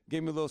bit,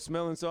 gave me a little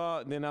smelling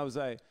salt. And then I was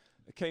like,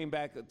 I came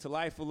back to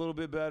life a little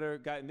bit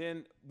better. And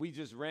then we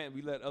just ran.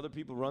 We let other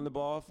people run the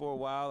ball for a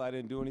while. I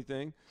didn't do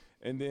anything.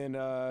 And then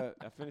I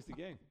finished the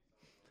game.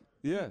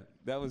 Yeah,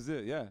 that was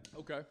it. Yeah.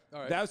 Okay. All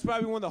right. That was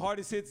probably one of the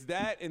hardest hits.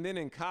 That, and then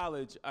in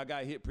college, I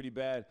got hit pretty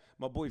bad.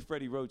 My boy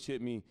Freddie Roach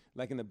hit me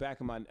like in the back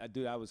of my.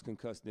 Dude, I was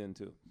concussed then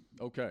too.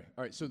 Okay.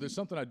 All right. So there's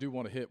something I do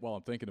want to hit while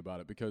I'm thinking about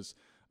it because,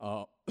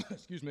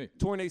 excuse me.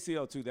 Torn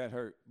ACL too. That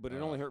hurt, but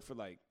it only hurt for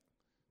like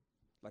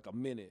a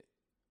minute.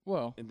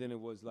 Well, and then it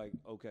was like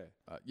okay.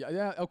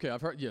 Yeah. Okay.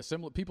 I've heard. Yeah.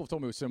 Similar. People have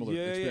told me it was similar.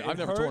 Yeah. I've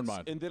never torn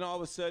mine. And then all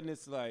of a sudden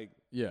it's like.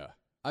 Yeah.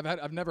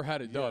 I've never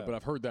had it done, but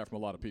I've heard that from a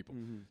lot of people.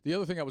 Mm-hmm. The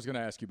other thing I was going to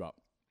ask you about.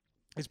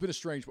 It's been a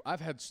strange. I've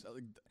had,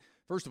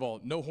 first of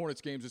all, no Hornets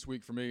games this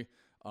week for me.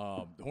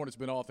 The Hornets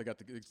been off.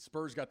 The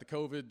Spurs got the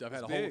COVID. I've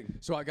had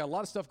so I got a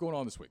lot of stuff going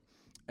on this week,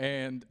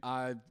 and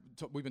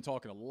we've been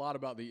talking a lot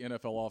about the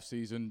NFL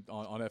offseason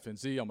on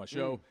FNZ on my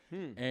show,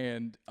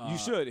 and you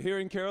should here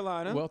in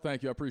Carolina. Well,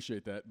 thank you. I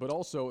appreciate that. But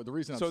also the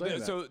reason I'm saying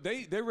that. So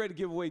they're ready to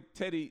give away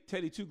Teddy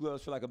 2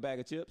 gloves for like a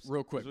bag of chips.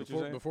 Real quick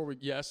before we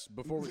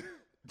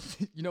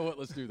you know what?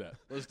 Let's do that.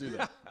 Let's do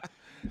that.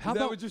 Is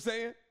that what you're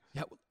saying?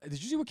 Yeah,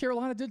 did you see what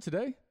Carolina did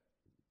today?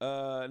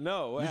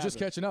 No. You're just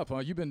catching up, huh?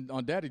 You've been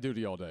on daddy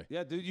duty all day.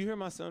 Yeah, dude, you hear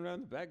my son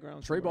around the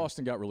background. Trey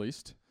Boston got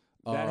released.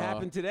 That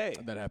happened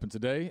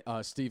today.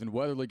 Stephen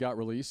Weatherly got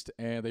released,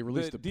 and they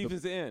released the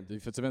defensive end. The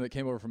defensive end that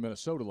came over from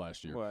Minnesota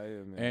last year. Well,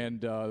 yeah,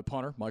 and the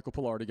punter, Michael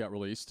Pilardi, got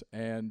released.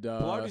 And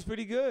Pilardi's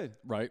pretty good.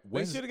 Right.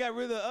 They should have got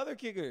rid of the other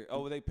kicker.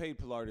 Oh, they paid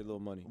Pilardi a little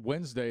money.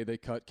 Wednesday, they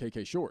cut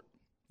KK Short.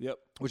 Yep.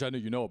 Which I knew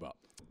you know about.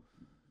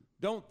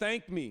 Don't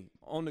thank me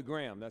on the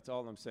gram. That's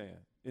all I'm saying.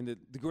 In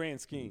the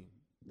grand scheme,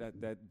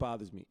 that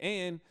bothers me.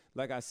 And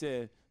like I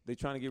said, they're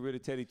trying to get rid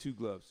of Teddy 2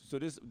 gloves. So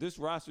this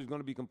roster is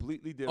going to be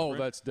completely different. Oh,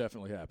 that's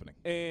definitely happening.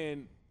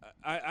 And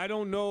I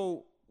don't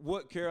know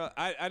what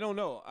I don't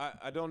know.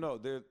 I don't know.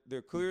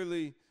 They're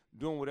clearly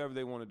doing whatever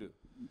they want to do.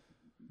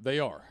 They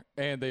are.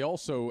 And they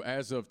also,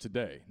 as of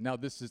today, now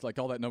this is like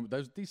all that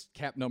number. These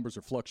cap numbers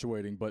are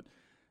fluctuating, but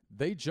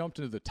they jumped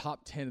into the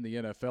top 10 in the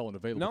NFL in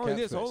available cap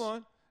space. Hold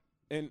on.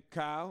 And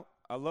Kyle,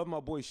 I love my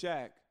boy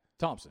Shaq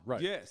Thompson, right?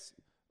 Yes.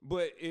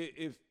 But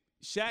if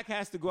Shaq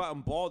has to go out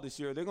and ball this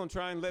year, they're going to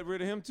try and let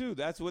rid of him too.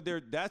 That's what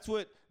their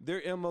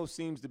MO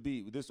seems to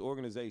be with this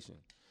organization.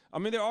 I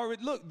mean,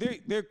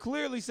 they're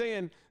clearly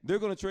saying they're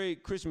going to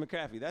trade Christian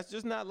McCaffrey. That's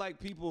just not like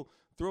people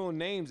throwing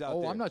names out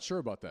there. Oh, I'm not sure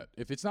about that.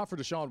 If it's not for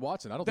Deshaun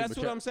Watson, I don't think that's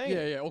what I'm saying.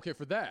 Yeah, okay,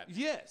 for that.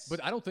 Yes.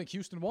 But I don't think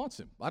Houston wants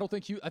him. I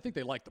think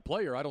they like the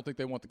player. I don't think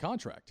they want the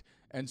contract.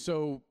 And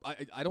so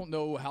I don't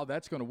know how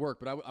that's going to work.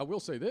 But I will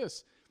say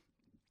this.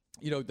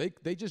 You know,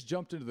 they just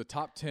jumped into the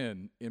top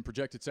 10 in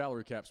projected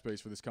salary cap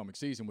space for this coming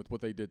season with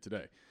what they did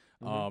today.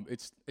 Mm-hmm.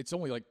 It's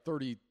only like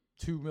 $32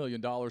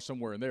 million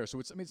somewhere in there. So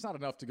it's not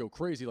enough to go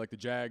crazy like the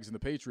Jags and the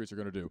Patriots are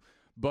going to do.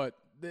 But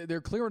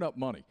they're clearing up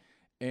money.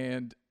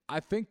 And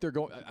I think they're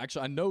going.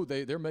 Actually, I know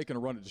they're making a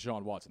run at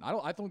Deshaun Watson.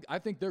 I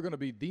think they're going to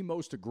be the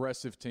most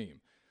aggressive team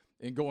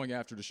in going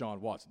after Deshaun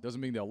Watson. Doesn't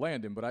mean they'll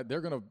land him, but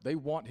they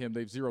want him.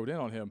 They've zeroed in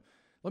on him.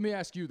 Let me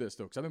ask you this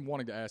though, because I've been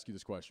wanting to ask you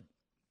this question.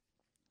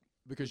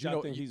 Because I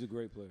think he's a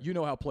great player. You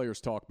know how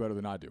players talk better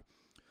than I do.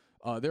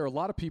 There are a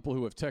lot of people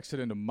who have texted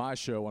into my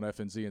show on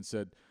FNZ and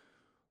said,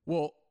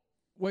 "Well,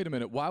 wait a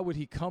minute, why would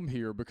he come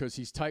here? Because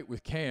he's tight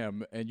with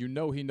Cam, and you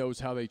know he knows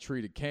how they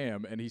treated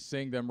Cam, and he's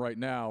seeing them right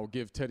now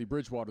give Teddy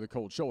Bridgewater the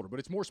cold shoulder." But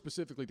it's more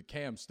specifically the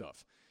Cam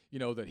stuff, you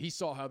know, that he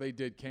saw how they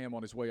did Cam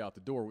on his way out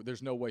the door.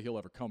 There's no way he'll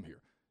ever come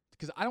here.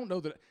 Because I don't know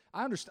that –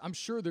 I'm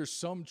sure there's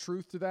some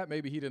truth to that.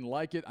 Maybe he didn't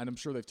like it, and I'm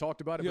sure they've talked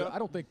about it. Yeah. But I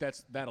don't think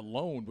that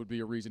alone would be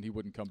a reason he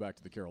wouldn't come back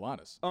to the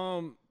Carolinas.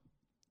 No,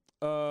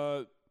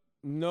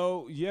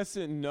 yes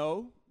and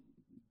no.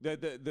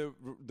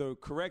 The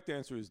correct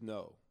answer is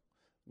no.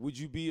 Would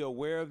you be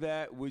aware of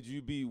that? Would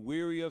you be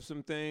weary of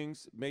some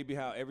things? Maybe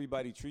how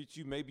everybody treats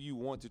you. Maybe you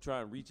want to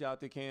try and reach out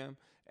to Cam,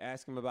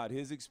 ask him about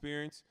his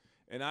experience.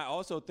 And I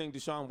also think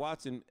Deshaun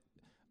Watson –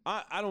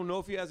 I don't know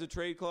if he has a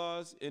trade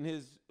clause in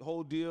his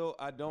whole deal.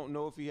 I don't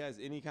know if he has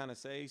any kind of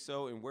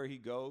say-so in where he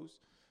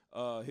goes.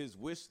 His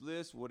wish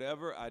list,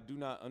 whatever, I do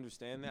not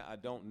understand that. I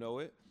don't know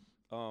it.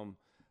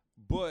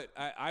 But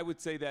I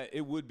would say that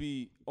it would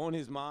be on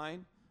his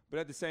mind. But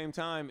at the same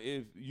time,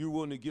 if you're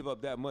willing to give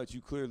up that much, you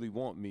clearly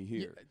want me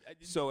here. Yeah,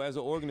 so as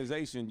an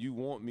organization, you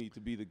want me to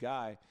be the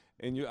guy,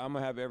 and I'm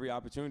going to have every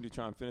opportunity to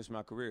try and finish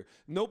my career.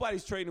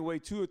 Nobody's trading away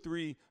 2 or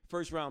 3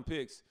 first-round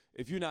picks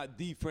if you're not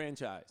the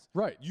franchise.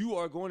 Right. You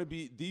are going to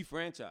be the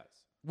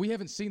franchise. We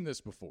haven't seen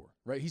this before,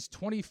 right? He's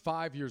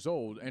 25 years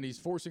old, and he's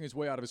forcing his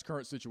way out of his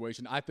current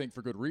situation, I think,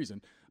 for good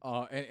reason.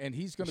 And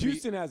he's going to be –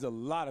 Houston has a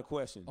lot of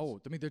questions.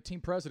 Oh, I mean, their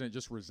team president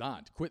just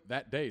resigned, quit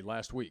that day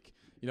last week.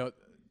 You know,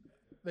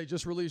 they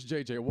just released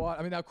J.J. Watt.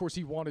 I mean, of course,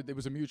 he wanted – it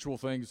was a mutual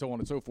thing, so on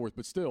and so forth.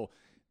 But still,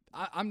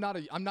 I'm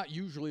not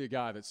usually a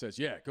guy that says,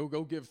 yeah,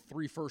 go give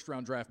 3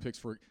 first-round draft picks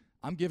for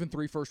 – I'm giving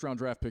 3 first-round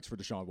draft picks for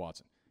Deshaun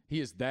Watson. He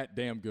is that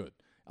damn good.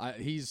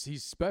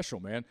 He's special,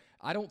 man.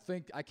 I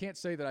can't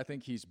say that I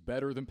think he's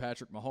better than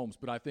Patrick Mahomes,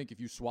 but I think if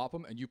you swap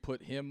him and you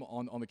put him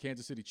on the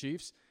Kansas City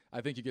Chiefs,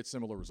 I think you get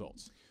similar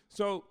results.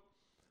 So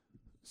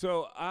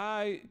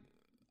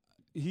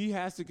he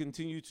has to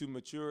continue to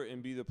mature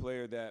and be the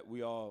player that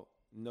we all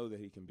know that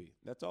he can be.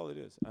 That's all it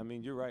is. I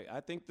mean, you're right.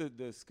 I think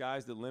the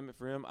sky's the limit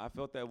for him. I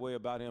felt that way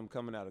about him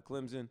coming out of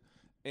Clemson,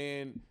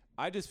 and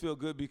I just feel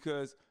good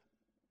because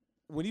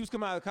when he was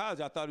coming out of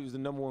college, I thought he was the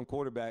number 1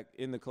 quarterback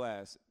in the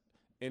class.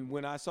 And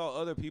when I saw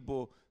other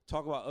people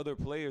talk about other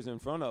players in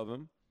front of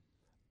him,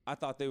 I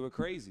thought they were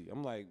crazy.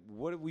 I'm like,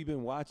 what have we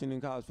been watching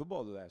in college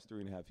football the last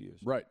 3.5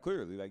 years? Right.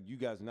 Clearly, like, you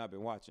guys have not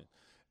been watching.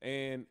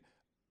 And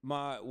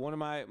one of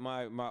my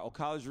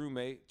college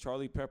roommate,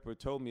 Charlie Pepper,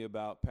 told me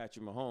about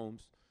Patrick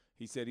Mahomes.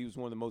 He said he was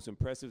one of the most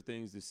impressive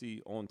things to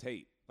see on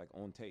tape.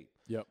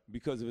 Yep.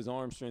 Because of his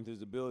arm strength,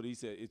 his ability. He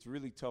said it's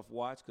really tough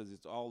watch because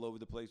it's all over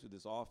the place with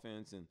this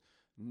offense, and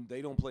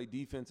they don't play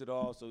defense at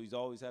all, so he's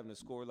always having to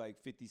score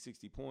like 50,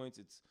 60 points.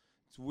 It's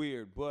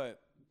weird, but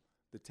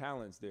the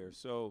talent's there.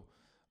 So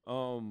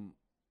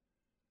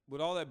with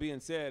all that being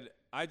said,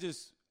 I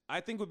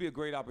think would be a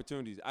great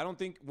opportunity. I don't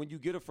think when you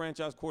get a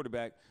franchise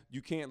quarterback,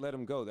 you can't let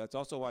him go. That's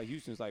also why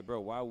Houston's like, bro,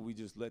 why would we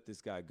just let this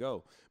guy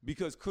go?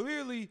 Because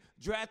clearly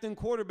drafting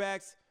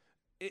quarterbacks,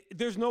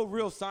 there's no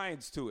real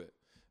science to it.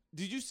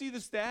 Did you see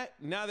the stat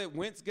now that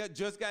Wentz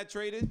just got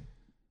traded?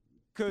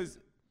 Because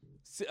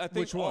I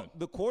think which one?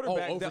 The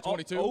quarterback. 0 for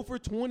 22? 0 for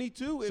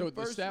 22 in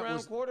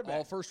first-round quarterbacks.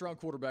 All first-round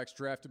quarterbacks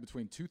drafted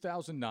between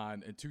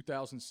 2009 and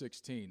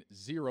 2016.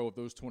 0 of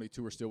those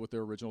 22 are still with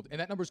their original.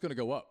 And that number's going to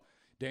go up.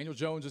 Daniel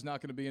Jones is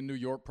not going to be in New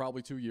York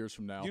probably 2 years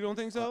from now. You don't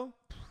think so?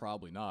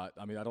 Probably not.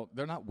 I mean,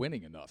 they're not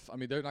winning enough. I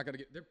mean, they're not going to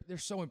get – they're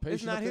so impatient.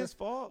 It's not his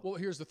fault. Well,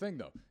 here's the thing,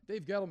 though.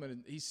 Dave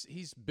Gettleman,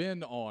 he's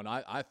been on,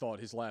 I thought,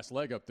 his last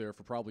leg up there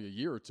for probably a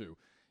year or two.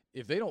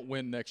 If they don't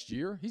win next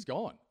year, he's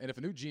gone. And if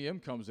a new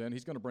GM comes in,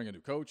 he's going to bring a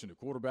new coach, a new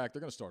quarterback. They're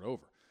going to start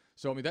over.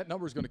 So, I mean, that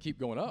number is going to keep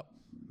going up.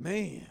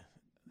 Man.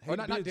 Hey,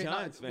 not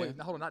Giants, wait,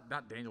 hold on,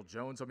 not Daniel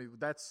Jones. I mean,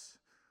 that's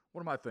 –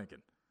 what am I thinking?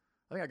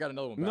 I think I got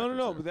another one.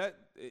 No, but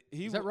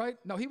is that right?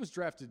 No, he was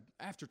drafted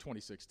after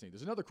 2016.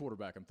 There's another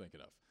quarterback I'm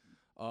thinking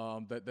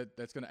of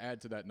that's going to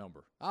add to that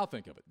number. I'll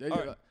think of it.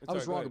 Right. I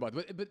was wrong about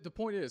it. But the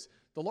point is,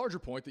 the larger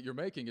point that you're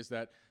making is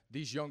that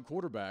these young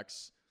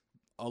quarterbacks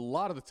a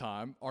lot of the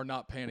time are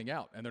not panning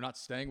out, and they're not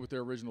staying with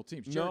their original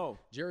teams.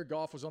 Jared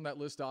Goff was on that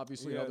list,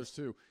 obviously, yes. others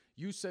too.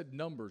 You said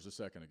numbers a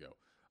second ago.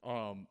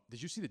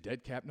 Did you see the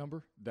dead cap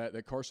number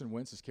that Carson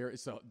Wentz is carrying?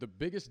 It's the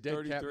biggest dead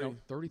 33. Cap number,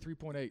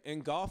 33.8.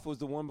 And Goff was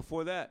the one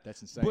before that.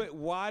 That's insane. But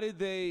why did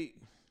they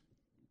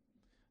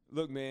 –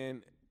 look,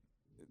 man,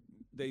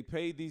 they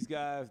paid these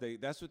guys.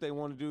 That's what they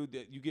want to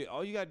do.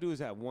 All you got to do is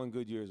have one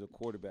good year as a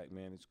quarterback,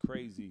 man. It's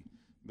crazy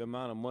the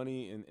amount of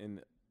money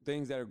and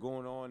things that are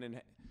going on.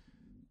 And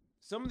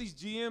some of these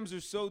GMs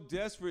are so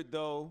desperate,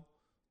 though,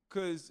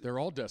 because they're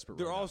all desperate.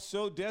 They're all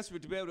so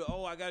desperate to be able to,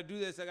 I got to do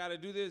this, I got to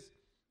do this.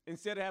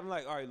 Instead of having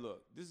like, all right,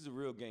 look, this is a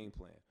real game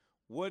plan.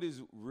 What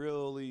is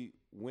really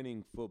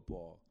winning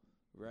football,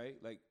 right?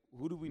 Like,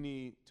 who do we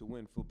need to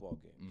win football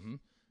games? Mm-hmm.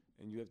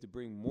 And you have to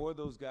bring more of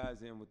those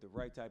guys in with the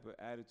right type of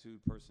attitude,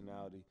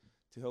 personality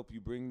to help you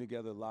bring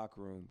together the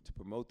locker room to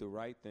promote the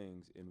right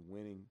things in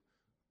winning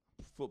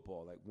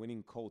football, like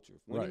winning culture.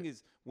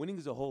 Winning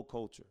is a whole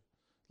culture.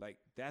 Like,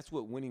 that's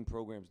what winning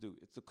programs do.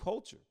 It's a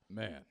culture.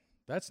 Man.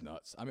 That's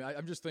nuts. I mean,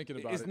 I'm just thinking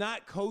about it. It's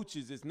not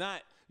coaches. It's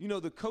not,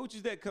 the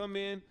coaches that come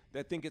in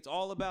that think it's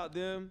all about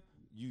them,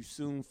 you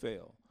soon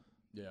fail.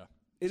 Yeah.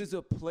 It is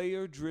a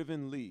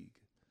player-driven league.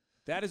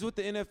 That is what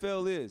the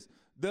NFL is.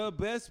 The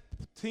best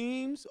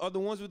teams are the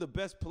ones with the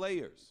best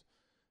players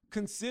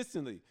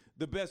consistently.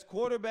 The best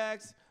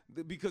quarterbacks,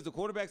 because the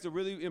quarterback's a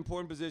really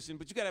important position,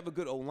 but you got to have a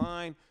good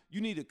O-line.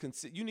 You need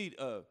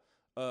a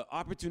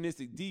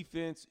opportunistic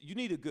defense. You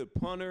need a good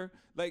punter.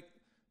 Like,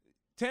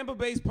 Tampa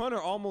Bay's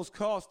punter almost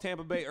cost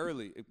Tampa Bay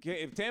early.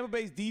 If Tampa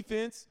Bay's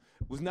defense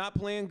was not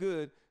playing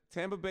good,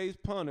 Tampa Bay's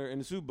punter in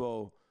the Super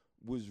Bowl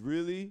was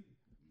really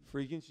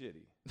freaking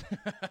shitty.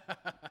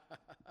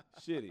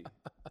 Shitty.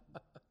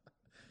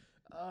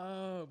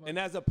 And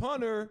as a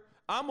punter,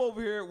 I'm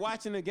over here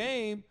watching the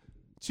game,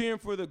 cheering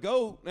for the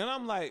GOAT, and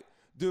I'm like,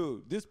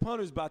 dude, this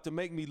punter's about to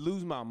make me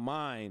lose my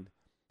mind.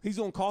 He's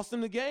going to cost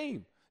him the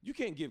game. You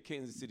can't give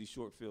Kansas City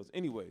short fields.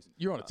 Anyways.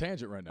 You're on a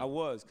tangent right now. I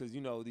was, because,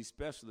 these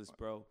specialists,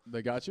 bro.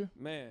 They got you?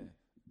 Man.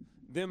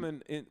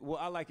 Them well,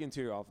 I like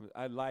interior offense.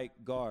 I like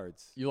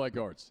guards. You like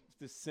guards?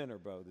 It's the center,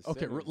 bro.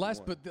 Okay,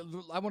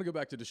 I want to go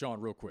back to Deshaun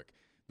real quick,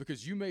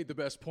 because you made the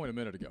best point a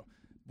minute ago.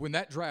 When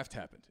that draft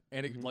happened,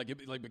 and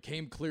it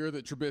became clear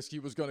that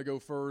Trubisky was going to go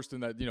first,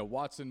 and that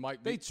Watson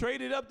might be. They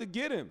traded up to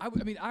get him.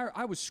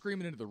 I was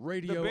screaming into the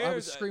radio. I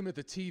was screaming at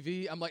the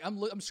TV.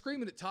 I'm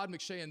screaming at Todd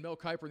McShay and Mel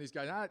Kiper and these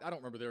guys. I don't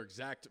remember their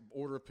exact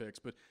order of picks,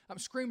 but I'm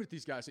screaming at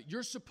these guys that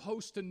you're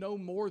supposed to know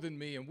more than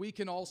me, and we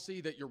can all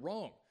see that you're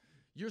wrong.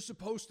 You're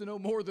supposed to know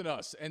more than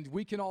us, and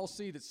we can all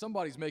see that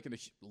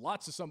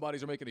lots of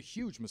somebody's are making a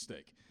huge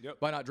mistake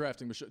by not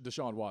drafting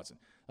Deshaun Watson.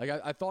 Like,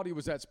 I thought he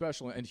was that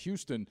special, and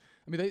Houston,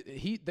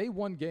 they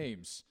won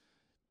games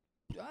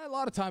a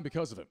lot of time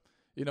because of him.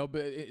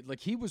 But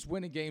he was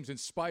winning games in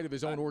spite of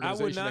his own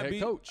organization and head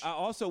coach. I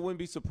also wouldn't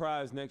be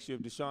surprised next year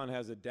if Deshaun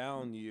has a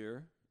down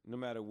year, no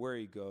matter where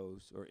he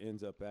goes or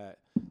ends up at,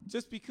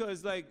 just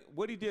because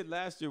what he did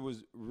last year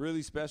was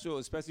really special,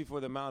 especially for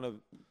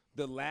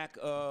the lack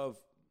of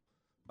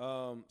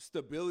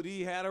stability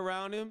he had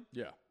around him.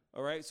 Yeah.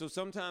 All right. So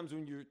sometimes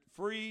when you're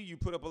free, you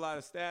put up a lot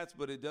of stats,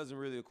 but it doesn't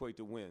really equate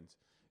to wins.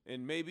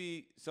 And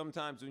maybe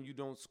sometimes when you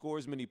don't score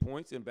as many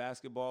points in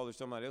basketball or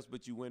somebody else,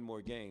 but you win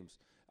more games.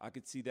 I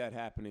could see that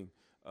happening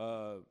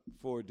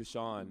for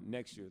Deshaun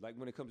next year, like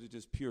when it comes to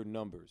just pure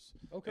numbers.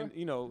 Okay.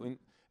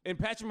 And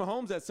Patrick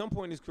Mahomes at some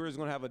point in his career is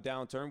going to have a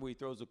downturn where he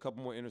throws a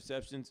couple more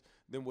interceptions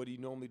than what he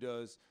normally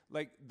does.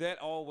 Like, that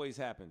always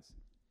happens.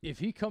 If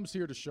he comes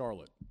here to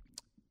Charlotte,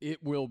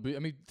 it will be.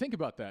 Think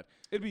about that.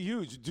 It'd be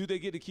huge. Do they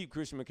get to keep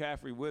Christian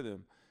McCaffrey with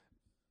him?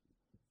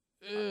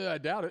 I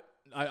doubt it.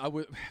 I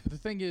would. The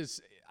thing is,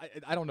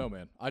 I don't know,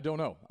 man. I don't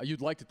know. You'd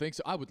like to think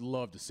so. I would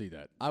love to see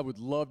that. I would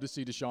love to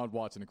see Deshaun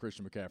Watson and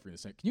Christian McCaffrey in the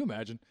same. Can you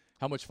imagine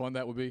how much fun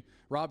that would be?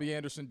 Robbie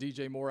Anderson,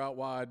 DJ Moore out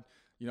wide.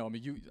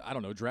 I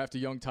don't know, draft a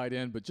young tight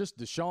end, but just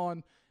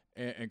Deshaun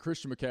and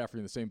Christian McCaffrey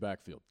in the same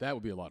backfield. That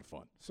would be a lot of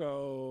fun.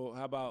 So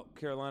how about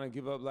Carolina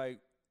give up, I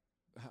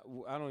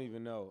don't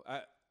even know.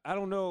 I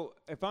don't know.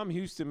 If I'm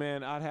Houston,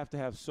 man, I'd have to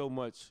have so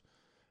much.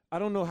 I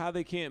don't know how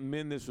they can't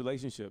mend this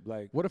relationship.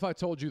 What if I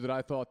told you that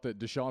I thought that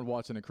Deshaun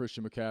Watson and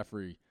Christian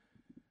McCaffrey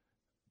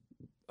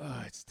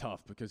it's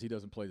tough because he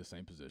doesn't play the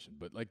same position.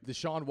 But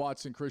Deshaun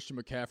Watson, Christian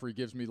McCaffrey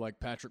gives me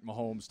Patrick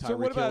Mahomes, Tyreek Hill type of vibes. So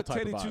what about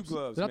Teddy Two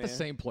Gloves, They're not the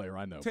same player,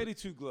 I know. Teddy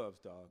Two Gloves,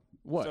 dog.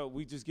 What? So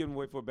we just give him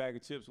away for a bag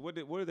of chips. What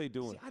are they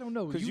doing? See, I don't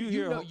know. Because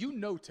you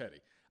know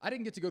Teddy. I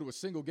didn't get to go to a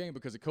single game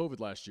because of COVID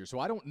last year, so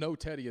I don't know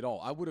Teddy at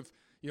all. I would have,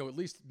 at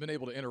least been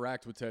able to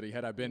interact with Teddy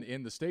had I been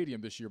in the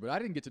stadium this year, but I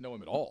didn't get to know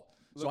him at all.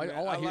 Look,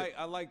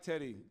 I like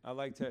Teddy. I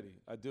like Teddy.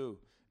 I do.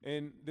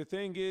 And the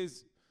thing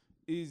is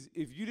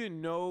if you didn't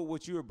know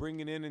what you were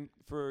bringing in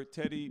for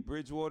Teddy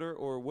Bridgewater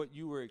or what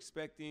you were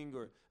expecting,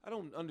 or I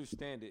don't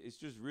understand it. It's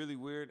just really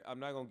weird. I'm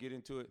not going to get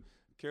into it.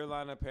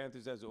 Carolina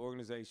Panthers as an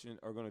organization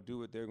are going to do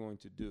what they're going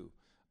to do.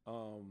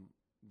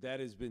 That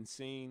has been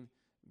seen.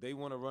 They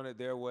want to run it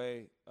their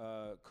way.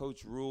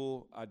 Coach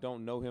Rule, I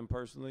don't know him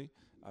personally.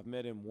 I've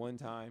met him one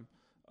time.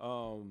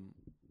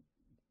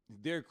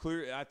 they're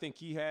clear. I think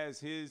he has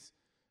his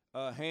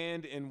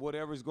hand in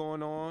whatever's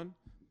going on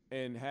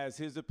and has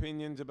his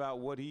opinions about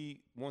what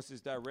he wants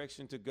his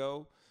direction to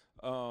go.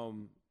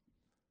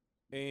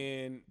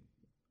 And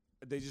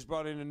they just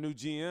brought in a new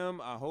GM.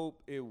 I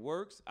hope it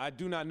works. I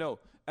do not know.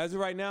 As of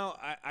right now,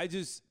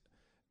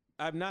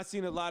 I've not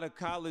seen a lot of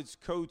college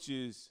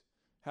coaches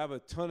have a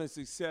ton of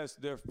success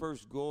their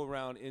first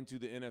go-around into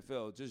the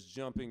NFL, just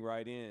jumping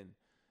right in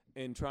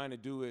and trying to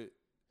do it.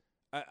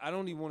 I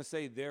don't even want to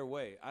say their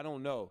way. I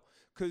don't know.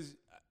 Because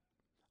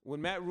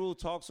when Matt Rule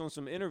talks on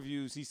some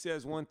interviews, he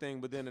says one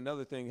thing, but then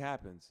another thing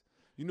happens.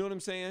 You know what I'm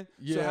saying?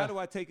 Yeah. So how do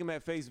I take him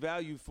at face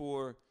value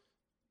for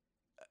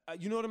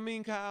you know what I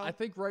mean, Kyle? I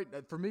think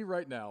for me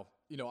right now,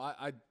 you know,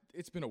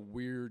 it's been a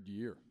weird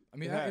year. I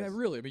mean,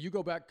 you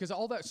go back because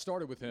all that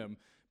started with him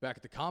back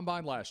at the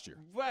Combine last year.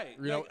 Right.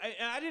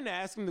 I didn't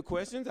ask him the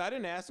questions. I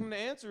didn't ask him to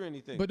answer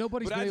anything. But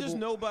I just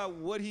know about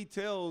what he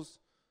tells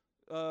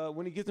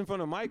when he gets in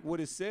front of Mike, what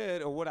is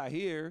said or what I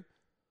hear.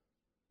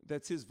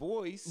 That's his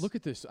voice. Look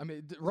at this. I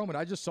mean, Roman,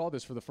 I just saw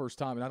this for the first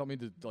time, and I don't mean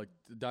to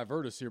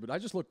divert us here, but I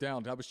just looked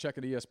down. I was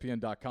checking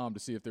ESPN.com to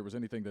see if there was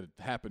anything that had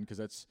happened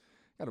because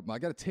I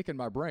got a tick in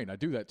my brain. I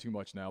do that too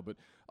much now. But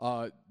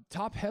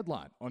top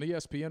headline on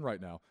ESPN right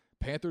now,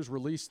 Panthers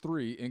release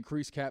 3,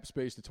 increase cap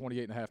space to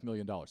 $28.5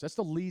 million. That's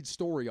the lead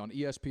story on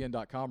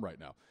ESPN.com right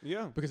now.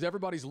 Yeah. Because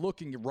everybody's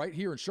looking right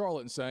here in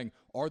Charlotte and saying,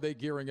 are they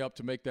gearing up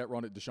to make that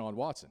run at Deshaun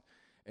Watson?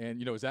 And,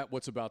 you know, is that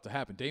what's about to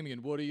happen?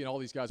 Damian Woody and all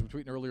these guys were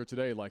tweeting earlier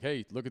today like,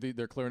 hey, look at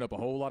they're clearing up a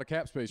whole lot of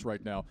cap space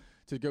right now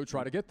to go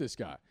try to get this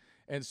guy.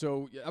 And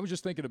so I was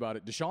just thinking about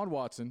it. Deshaun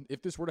Watson,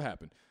 if this were to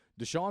happen,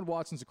 Deshaun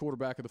Watson's the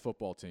quarterback of the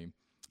football team.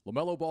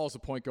 LaMelo Ball is the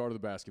point guard of the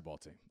basketball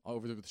team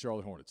over there with the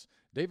Charlotte Hornets.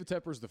 David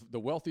Tepper's the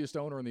wealthiest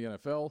owner in the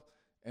NFL,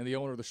 and the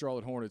owner of the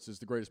Charlotte Hornets is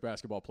the greatest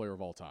basketball player of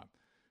all time.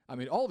 I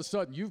mean, all of a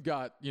sudden, you've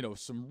got, you know,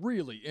 some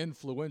really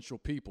influential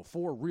people,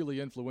 4 really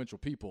influential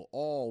people,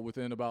 all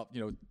within about,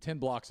 10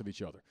 blocks of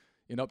each other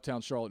in uptown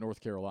Charlotte, North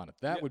Carolina.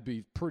 That would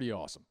be pretty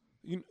awesome.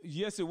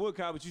 Yes, it would,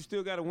 Kyle, but you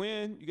still got to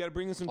win. You got to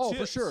bring in some chips. Oh,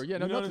 for sure. Yeah,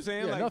 you know what I'm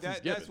saying? Yeah,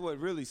 that's what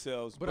really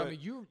sells. But I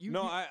mean,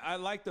 I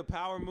like the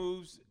power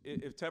moves.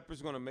 If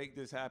Tepper's going to make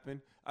this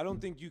happen, I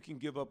don't think you can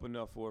give up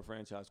enough for a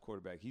franchise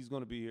quarterback. He's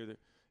going to be here.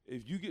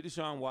 If you get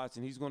Deshaun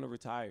Watson, he's going to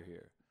retire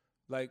here.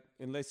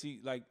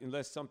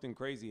 Unless something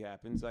crazy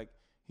happens,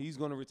 he's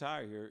going to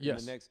retire here in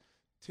the next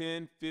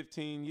 10,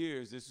 15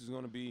 years. This is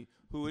going to be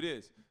who it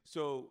is.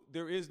 So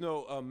there is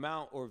no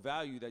amount or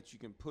value that you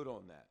can put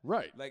on that.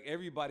 Right.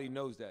 Everybody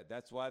knows that.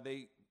 That's why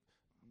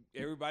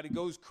everybody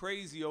goes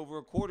crazy over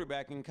a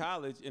quarterback in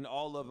college and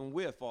all of them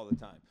whiff all the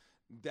time.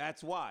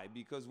 That's why,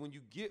 because when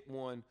you get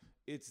one,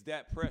 it's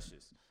that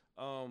precious.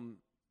 So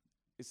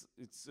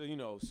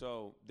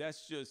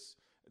that's just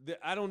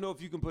I don't know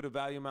if you can put a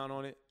value amount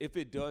on it. If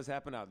it does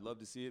happen, I'd love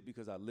to see it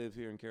because I live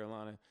here in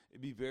Carolina.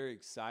 It'd be very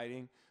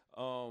exciting.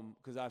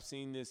 Because I've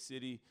seen this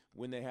city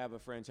when they have a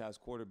franchise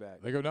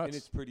quarterback. They go nuts. And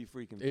it's pretty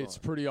freaking fun. It's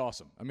pretty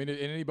awesome. I mean, and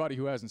anybody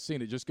who hasn't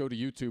seen it, just go to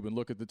YouTube and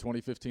look at the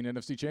 2015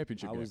 NFC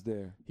Championship game. I was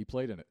there. He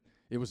played in it.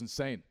 It was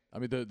insane. I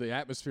mean, the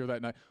atmosphere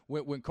that night.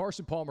 When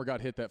Carson Palmer got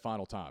hit that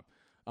final time,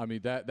 I mean,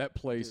 that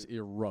place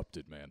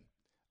erupted, man.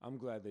 I'm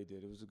glad they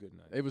did. It was a good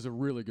night. It was a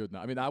really good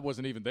night. I mean, I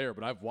wasn't even there,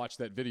 but I've watched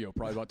that video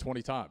probably about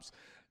 20 times.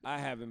 I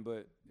haven't,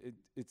 but it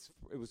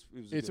was.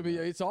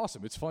 It's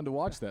awesome. It's fun to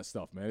watch that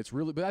stuff, man. It's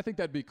really, but I think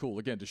that'd be cool.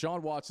 Again,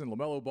 Deshaun Watson,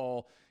 LaMelo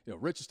Ball,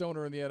 richest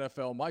owner in the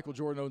NFL. Michael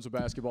Jordan owns a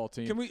basketball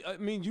team. Can we? I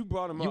mean, you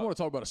brought him up. You want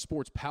to talk about a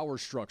sports power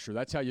structure?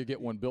 That's how you get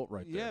one built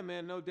right there. Yeah,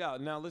 man, no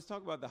doubt. Now let's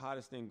talk about the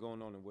hottest thing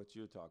going on and what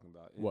you're talking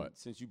about. And what?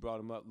 Since you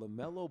brought him up,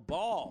 LaMelo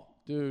Ball,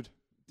 dude,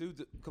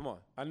 come on.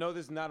 I know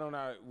this is not on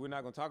our. We're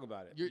not going to talk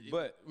about it.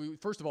 But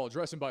first of all,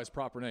 address him by his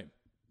proper name.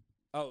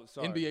 Oh,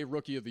 sorry. NBA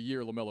Rookie of the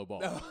Year, LaMelo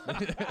Ball.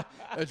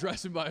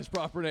 Address him by his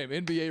proper name.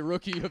 NBA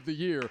Rookie of the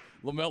Year,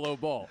 LaMelo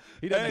Ball.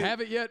 He doesn't have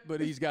it yet,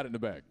 but he's got it in the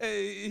bag.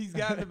 Hey, he's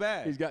got it in the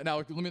bag. Now,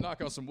 let me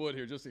knock on some wood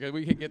here just because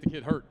we can't get the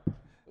kid hurt.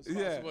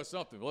 What's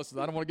something? Listen,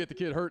 I don't want to get the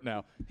kid hurt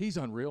now. He's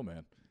unreal,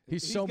 man.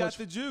 He's so much.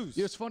 He's got the juice.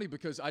 It's funny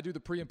because I do the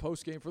pre and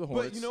post game for the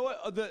Hornets. But you know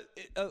what?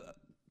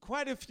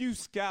 Quite a few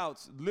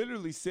scouts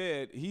literally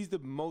said he's the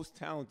most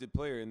talented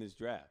player in this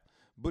draft.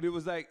 But it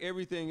was like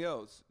everything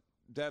else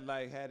that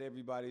had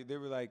everybody. They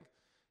were like,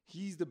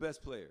 he's the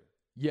best player.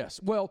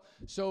 Yes. Well,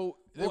 so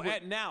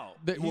right now.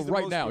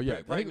 Right now, yeah.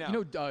 Right now.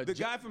 The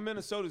guy from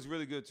Minnesota is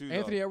really good too.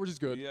 Anthony Edwards is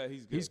good. Yeah,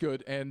 he's good. He's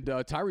good. And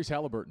Tyrese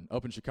Halliburton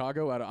up in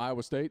Chicago out of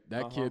Iowa State.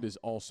 That kid is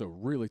also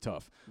really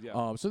tough.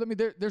 Yeah. So I mean,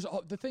 there's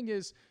the thing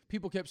is,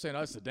 people kept saying,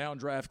 "Oh, it's a down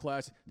draft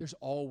class." There's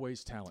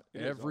always talent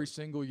every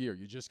single year.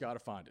 You just got to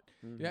find it.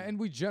 Mm-hmm. Yeah. And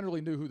we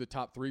generally knew who the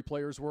top 3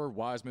 players were: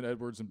 Wiseman,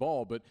 Edwards, and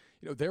Ball. But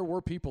there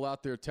were people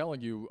out there telling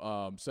you,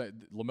 say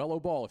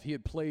LaMelo Ball, if he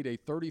had played a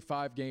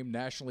 35-game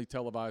nationally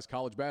televised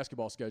college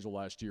basketball schedule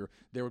last year,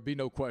 there would be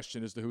no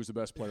question as to who's the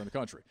best player in the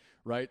country,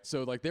 right?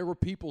 So there were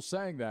people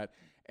saying that,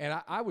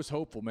 and I was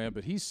hopeful, man.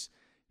 But he's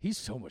He's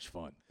so much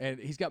fun. And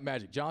he's got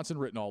Magic Johnson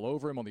written all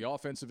over him on the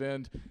offensive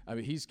end. I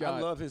mean, I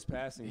love his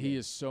passing.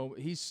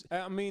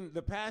 I mean,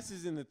 the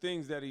passes and the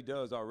things that he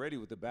does already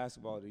with the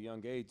basketball at a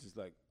young age is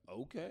like,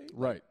 okay.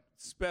 Right.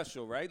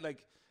 Special, right?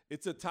 Like,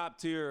 it's a top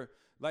tier.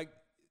 Like,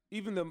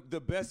 even the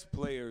best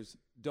players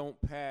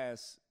don't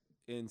pass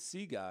and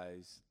see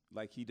guys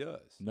like he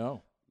does.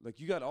 No. Like,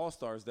 you got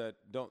all-stars that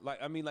don't. Like,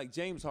 I mean, like,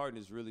 James Harden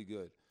is really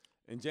good.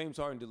 And James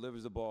Harden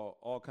delivers the ball,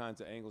 all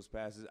kinds of angles,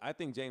 passes. I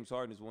think James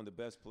Harden is one of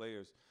the best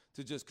players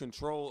to just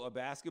control a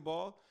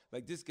basketball.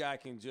 Like, this guy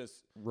can just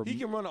he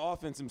can run an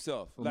offense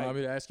himself. Remind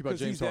me to ask you about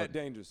James Harden. He's that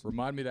dangerous.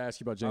 Remind me to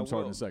ask you about James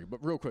Harden in a second.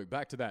 But real quick,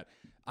 back to that.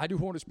 I do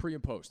Hornets pre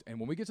and post. And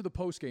when we get to the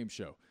post-game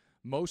show,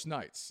 most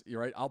nights,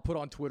 you're right, I'll put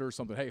on Twitter or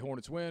something, hey,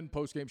 Hornets win,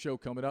 post-game show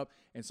coming up.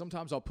 And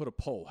sometimes I'll put a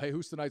poll, hey,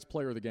 who's tonight's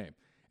player of the game?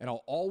 And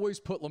I'll always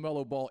put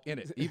LaMelo Ball in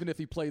it, even if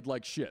he played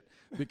like shit,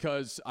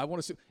 because I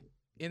want to see –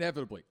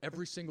 inevitably,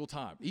 every single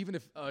time. Even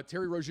if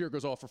Terry Rozier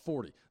goes off for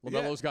 40,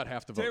 LaMelo's got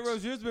half the votes. Terry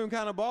Rozier's been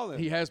kind of balling.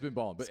 He has been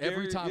balling. But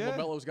every time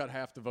LaMelo's got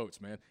half the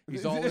votes, man.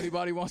 He's all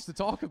anybody wants to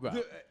talk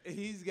about.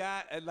 He's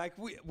got, like,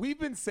 we've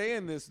been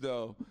saying this,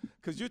 though,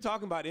 because you're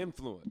talking about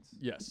influence.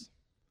 Yes.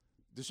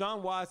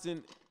 Deshaun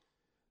Watson,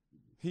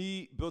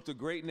 he built a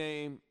great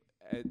name.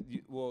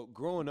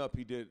 Growing up,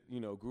 he did,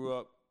 grew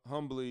up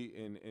humbly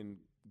and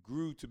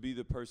grew to be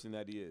the person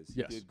that he is.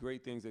 Yes. He did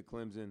great things at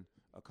Clemson,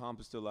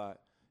 accomplished a lot.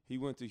 He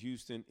went to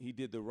Houston. He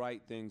did the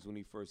right things when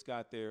he first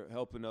got there,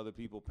 helping other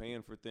people,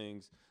 paying for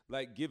things,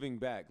 like giving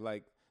back.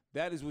 Like,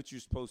 that is what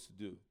you're supposed to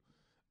do.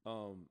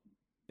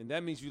 And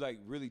that means you, like,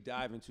 really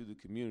dive into the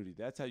community.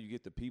 That's how you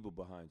get the people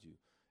behind you.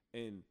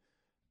 And,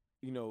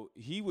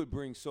 he would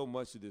bring so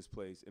much to this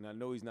place. And I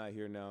know he's not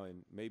here now,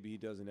 and maybe he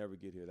doesn't ever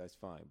get here. That's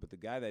fine. But the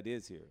guy that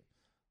is here,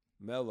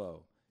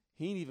 Melo,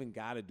 he ain't even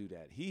got to do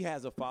that. He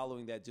has a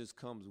following that just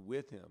comes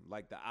with him,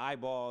 like the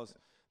eyeballs,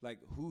 like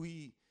who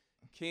he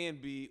can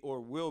be or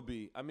will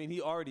be. I mean,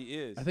 he already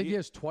is. I think he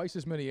has twice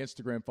as many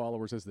Instagram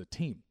followers as the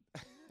team,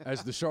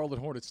 as the Charlotte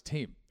Hornets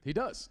team. He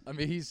does. I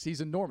mean,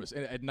 he's enormous.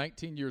 And at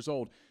 19 years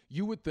old,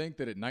 you would think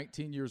that at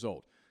 19 years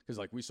old, because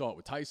like we saw it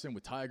with Tyson,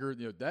 with Tiger,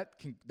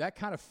 that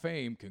kind of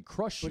fame can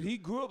crush you. But he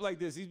grew up like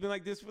this. He's been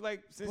like this for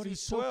since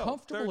he's 12, so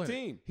comfortable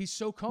 13. in it. He's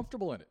so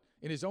comfortable in it.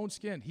 In his own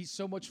skin, he's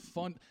so much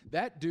fun.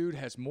 That dude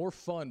has more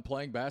fun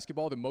playing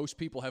basketball than most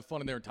people have fun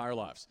in their entire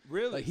lives.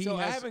 Really? Like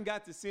I haven't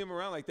got to see him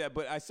around like that,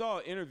 but I saw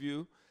an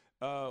interview.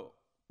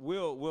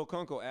 Will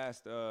Kunkel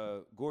asked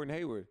Gordon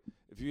Hayward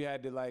if you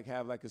had to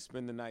have a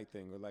spend the night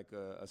thing or like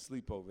a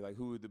sleepover, like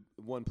who would the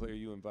one player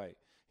you invite?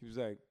 He was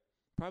like,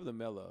 probably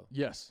LaMelo.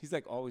 Yes. He's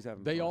like always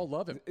having They fun. all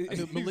love him.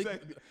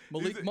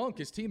 Malik Monk,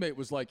 his teammate,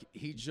 was like,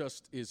 he's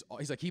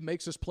like, he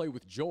makes us play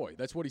with joy.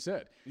 That's what he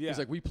said. Yeah. He's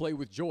like, we play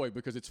with joy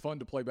because it's fun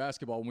to play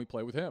basketball when we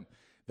play with him.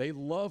 They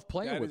love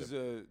playing with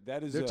him.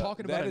 They're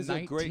talking about a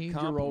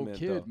 19-year-old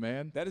kid,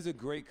 man. That is a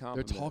great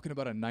compliment. They're talking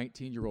about a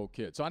 19-year-old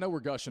kid. So I know we're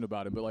gushing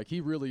about him, but like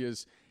he really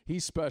is.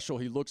 He's special.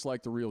 He looks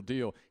like the real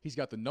deal. He's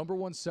got the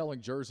 #1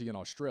 selling jersey in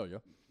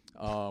Australia,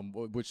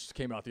 which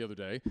came out the other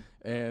day.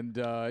 And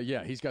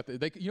he's got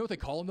you know what they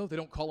call them though? They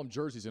don't call them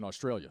jerseys in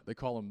Australia. They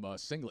call them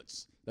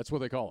singlets. That's what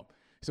they call them.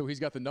 So he's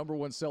got the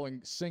 #1 selling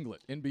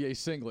singlet, NBA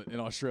singlet in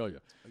Australia.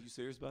 Are you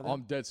serious about that?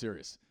 I'm dead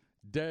serious.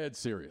 Dead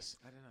serious.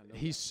 I did not know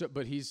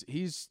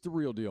He's the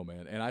real deal,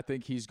 man. And I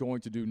think he's going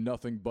to do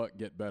nothing but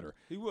get better.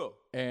 He will.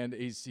 And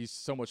he's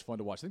so much fun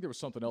to watch. I think there was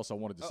something else I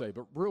wanted to say,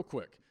 but real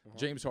quick,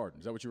 James Harden.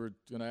 Is that what you were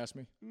going to ask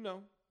me? No.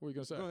 What were you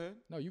going to say? Go ahead.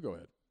 No, you go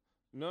ahead.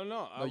 No.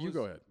 You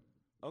go ahead.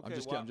 Okay.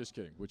 I'm just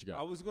kidding. What you got?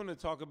 I was going to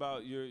talk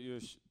about your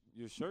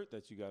shirt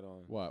that you got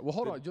on. Why? Well,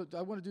 hold on.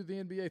 I want to do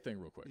the NBA thing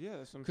real quick. Yeah,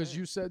 that's what I'm saying. Because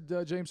you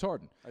said James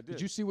Harden. I did.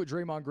 Did you see what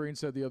Draymond Green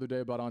said the other day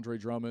about Andre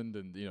Drummond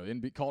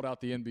and called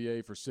out the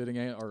NBA for sitting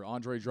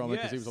Andre Drummond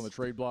because he was on the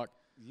trade block?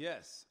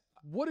 Yes.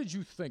 What did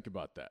you think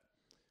about that?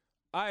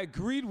 I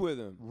agreed with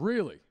him.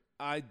 Really?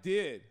 I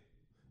did.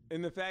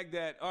 And the fact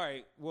that, all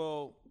right,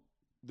 well,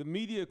 the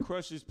media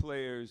crushes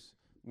players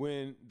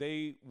when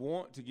they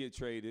want to get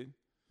traded.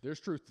 There's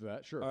truth to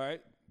that, sure. All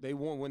right.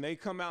 When they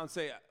come out and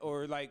say,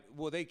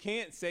 they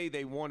can't say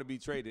they want to be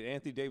traded.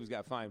 Anthony Davis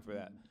got fined for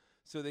that.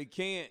 So they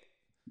can't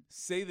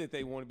say that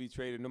they want to be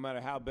traded no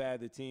matter how bad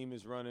the team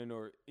is running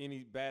or any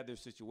bad their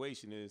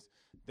situation is.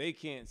 They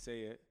can't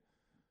say it.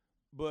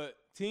 But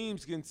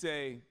teams can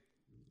say,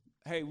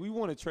 hey, we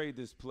want to trade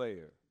this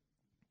player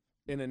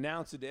and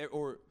announce it,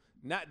 or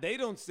not. They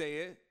don't say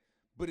it,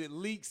 but it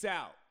leaks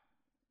out,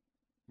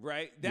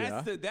 right?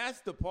 That's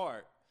the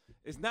part.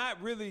 It's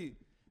not really,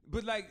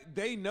 but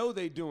they know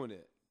they doing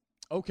it.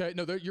 Okay,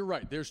 no, you're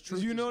right. There's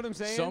truth. You know what I'm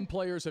saying? Some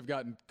players have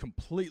gotten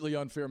completely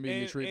unfair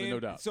media treatment, no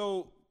doubt.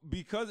 So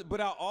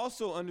but I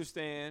also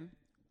understand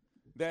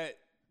that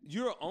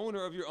you're an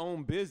owner of your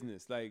own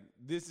business. Like,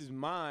 this is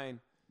mine.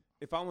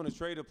 If I want to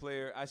trade a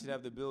player, I should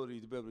have the ability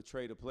to be able to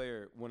trade a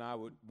player when I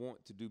would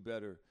want to do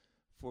better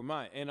for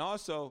mine. And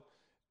also,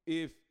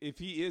 if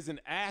he is an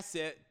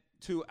asset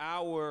to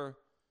our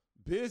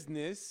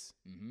business,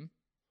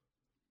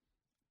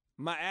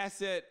 my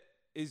asset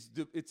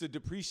it's a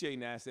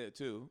depreciating asset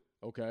too.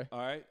 Okay. All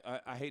right.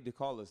 I hate to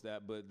call us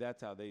that, but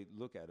that's how they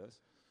look at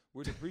us.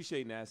 We're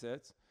depreciating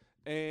assets.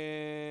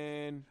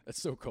 And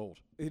that's so cold.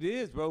 It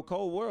is, bro.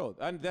 Cold world.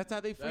 That's how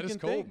they freaking that is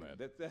think. Cold, man.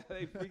 That's how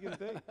they freaking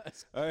think.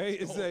 All right.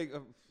 It's like,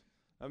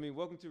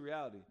 welcome to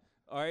reality.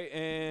 All right.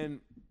 And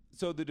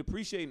so the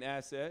depreciating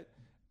asset,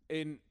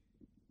 and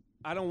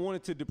I don't want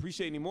it to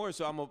depreciate anymore,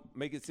 so I'm going to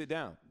make it sit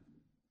down.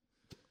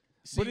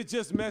 But it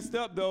just messed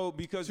up, though,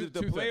 because if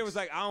the player was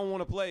like, I don't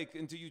want to play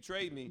until you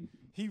trade me,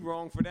 he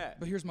wrong for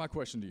that. But here's my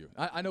question to you.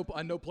 I know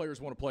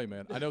players want to play,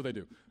 man. I know they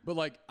do. But,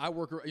 like, I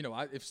work,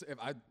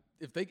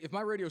 if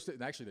my radio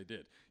station, actually they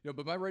did,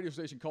 but my radio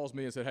station calls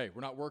me and said, hey, we're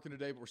not working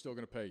today, but we're still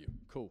going to pay you.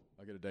 Cool.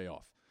 I get a day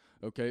off.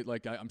 Okay.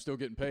 Like I'm still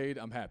getting paid.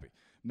 I'm happy.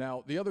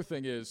 Now, the other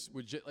thing is,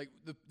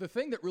 the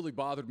thing that really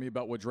bothered me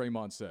about what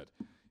Draymond said,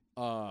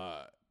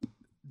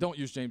 don't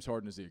use James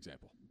Harden as the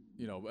example.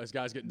 As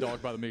guys getting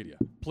dogged by the media.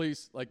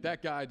 Please, like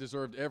that guy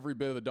deserved every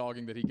bit of the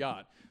dogging that he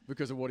got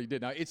because of what he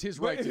did. Now, it's his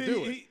right to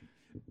do it.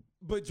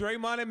 But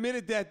Draymond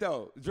admitted that,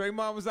 though.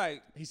 Draymond was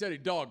like. He said he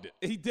dogged it.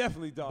 He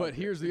definitely dogged it. But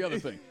here's the other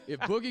thing. If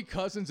Boogie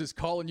Cousins is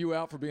calling you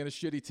out for being a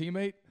shitty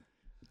teammate,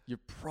 you're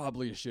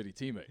probably a shitty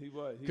teammate. He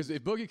was. Because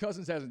if Boogie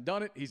Cousins hasn't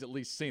done it, he's at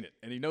least seen it,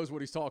 and he knows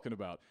what he's talking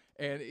about.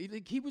 And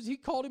he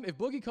called him. If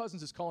Boogie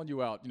Cousins is calling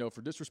you out,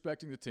 for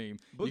disrespecting the team,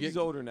 Boogie's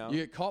older now. You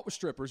get caught with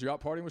strippers. You're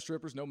out partying with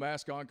strippers. No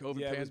mask on.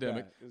 COVID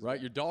pandemic. Right?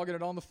 You're dogging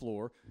it on the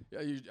floor.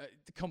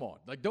 Come on.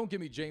 Like, don't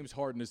give me James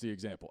Harden as the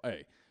example.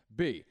 A.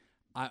 B.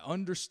 I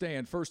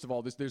understand. First of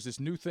all, there's this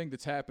new thing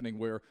that's happening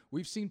where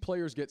we've seen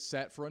players get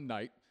sat for a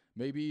night,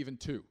 maybe even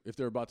 2, if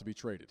they're about to be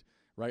traded.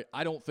 Right?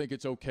 I don't think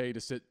it's okay to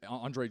sit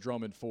Andre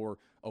Drummond for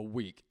a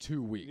week,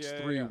 2 weeks,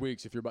 3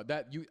 weeks. If you're about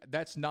that,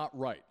 that's not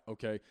right.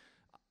 Okay.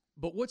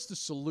 But what's the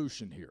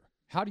solution here?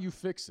 How do you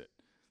fix it?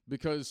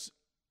 Because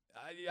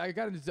I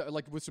got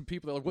into with some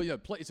people that are like,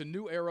 well, it's a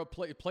new era,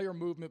 player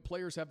movement.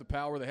 Players have the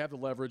power, they have the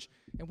leverage,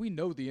 and we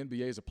know the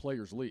NBA is a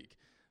players' league.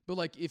 But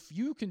like, if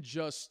you can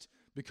just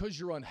because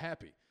you're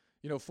unhappy,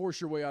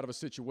 force your way out of a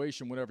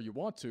situation whenever you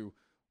want to,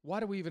 why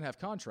do we even have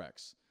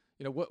contracts?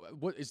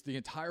 What is the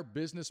entire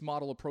business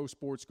model of pro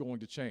sports going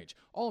to change?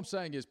 All I'm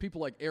saying is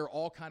people air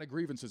all kind of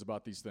grievances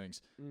about these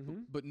things,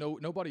 but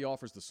nobody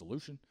offers the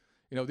solution.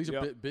 These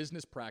are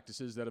business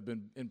practices that have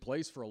been in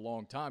place for a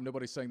long time.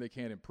 Nobody's saying they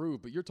can't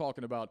improve, but you're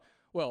talking about,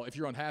 well, if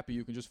you're unhappy,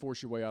 you can just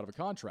force your way out of a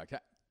contract.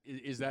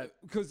 Is that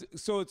because?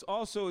 So it's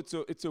also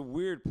it's a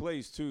weird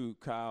place too,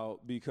 Kyle,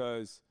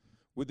 because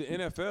with the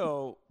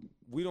NFL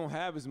we don't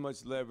have as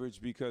much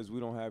leverage because we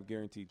don't have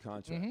guaranteed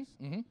contracts.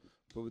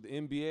 But with the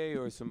NBA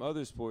or some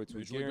other sports,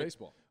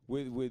 baseball,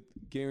 with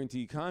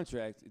guaranteed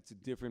contracts, it's a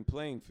different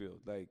playing field.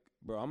 Like,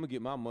 bro, I'm gonna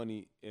get my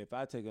money if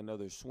I take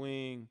another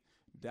swing,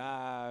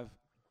 dive,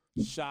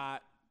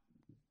 shot.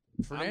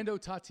 Fernando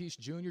Tatis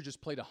Jr.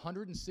 just played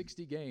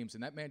 160 games,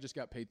 and that man just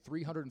got paid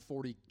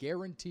 $340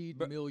 guaranteed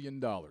 $1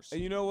 million. And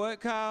you know what,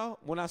 Kyle?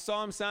 When I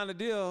saw him sign a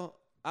deal,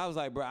 I was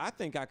like, bro, I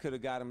think I could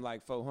have got him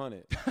like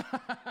 400.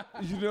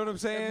 You know what I'm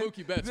saying?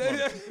 Mookie Betts money.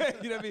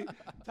 You know what I mean?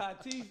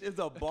 Tatis is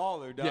a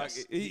baller, dog.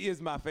 Yes. He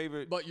is my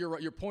favorite. But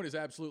your point is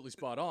absolutely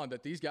spot on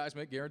that these guys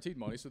make guaranteed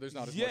money, so there's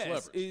not as much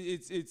leverage.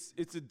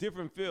 It's a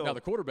different field. Now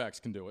the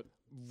quarterbacks can do it.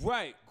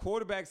 Right.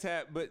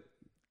 Quarterbacks but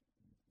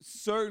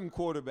certain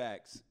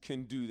quarterbacks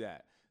can do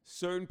that.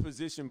 Certain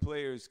position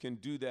players can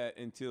do that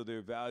until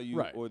their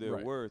value or their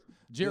worth.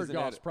 Jared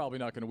Goff's probably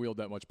not going to wield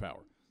that much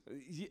power.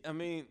 I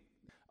mean,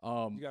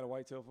 you got a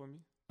whitetail for me?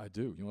 I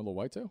do. You want a little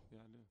whitetail? Yeah,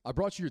 I do. I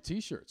brought you your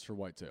T-shirts for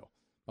whitetail.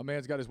 My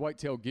man's got his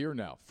whitetail gear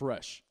now,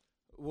 fresh.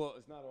 Well,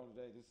 it's not on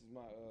today. This is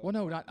my. Well,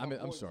 no, not.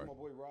 I'm sorry. My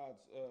boy Rod's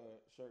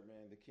shirt,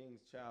 man. The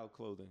King's Child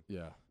clothing.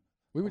 Yeah,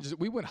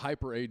 we went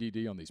hyper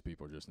ADD on these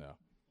people just now.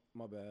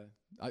 My bad.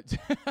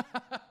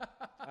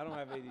 I don't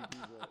have ADD,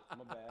 but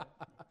my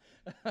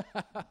bad.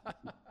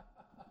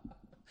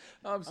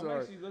 I'm sorry.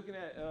 I'm actually looking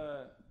at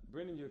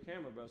Brendan, your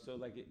camera, bro. So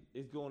like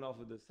it's going off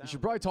of the sound. You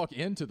should probably talk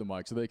into the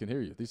mic so they can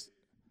hear you.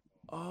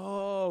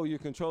 Oh, you're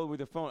controlling with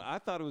the phone. I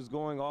thought it was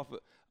going off.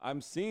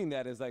 I'm seeing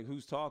that as like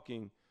who's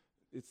talking.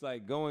 It's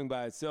like going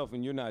by itself,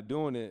 and you're not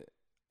doing it.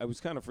 It was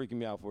kind of freaking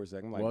me out for a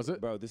second. I'm like, was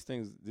it, bro? This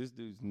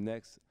dude's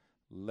next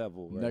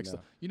level right now.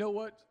 You know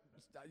what?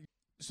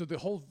 So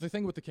the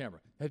thing with the camera.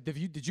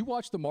 Did you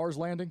watch the Mars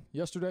landing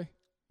yesterday?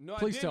 No,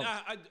 Please I didn't.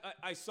 tell me.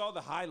 I saw the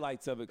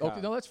highlights of it. Kyle.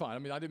 Okay, no, that's fine. I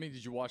mean, I didn't mean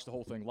did you watch the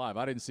whole thing live?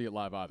 I didn't see it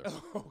live either.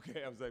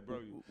 Okay, I was like,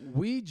 bro.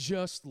 We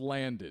just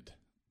landed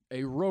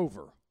a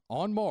rover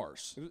on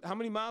Mars. How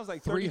many miles?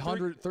 Like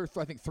 300.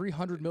 I think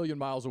 300 million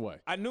miles away.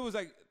 I knew it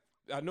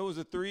was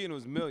a 3 and it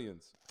was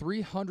millions.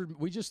 300.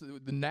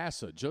 The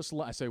NASA just.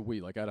 I say we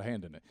like I had a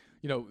hand in it.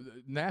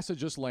 NASA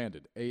just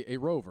landed a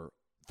rover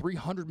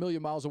 300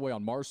 million miles away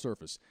on Mars'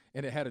 surface,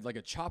 and it had like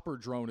a chopper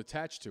drone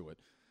attached to it,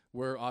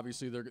 where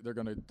obviously they're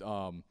going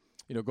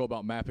to go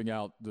about mapping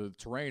out the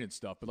terrain and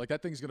stuff. But like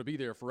that thing's going to be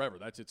there forever.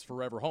 That's its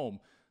forever home.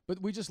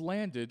 But we just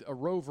landed a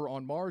rover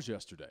on Mars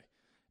yesterday,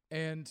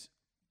 and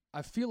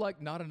I feel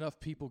like not enough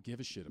people give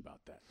a shit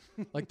about that.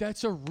 Like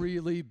that's a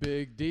really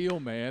big deal,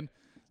 man.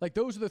 Like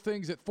those are the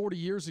things that 40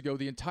 years ago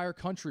the entire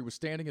country was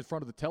standing in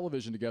front of the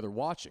television together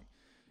watching.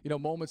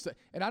 moments that,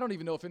 and I don't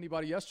even know if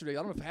anybody yesterday,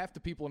 I don't know if half the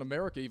people in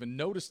America even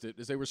noticed it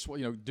as they were,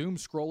 doom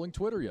scrolling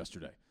Twitter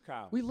yesterday.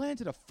 Kyle. We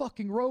landed a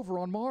fucking rover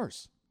on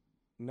Mars.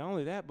 Not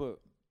only that, but,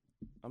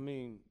 I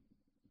mean,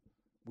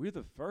 we're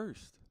the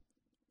first.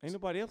 Ain't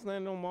nobody else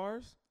landed on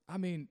Mars. I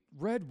mean,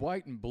 red,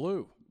 white, and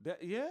blue.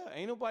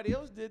 Ain't nobody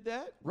else did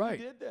that. Right.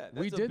 We did that.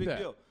 We That's did a big that.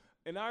 deal.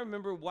 And I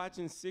remember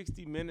watching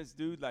 60 Minutes,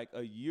 dude, like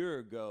a year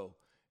ago,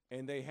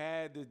 and they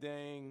had the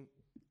dang,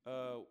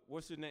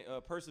 what's the name?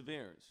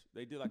 Perseverance.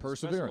 They did like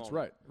Perseverance, a special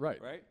on it,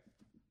 right. Right?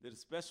 Did a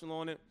special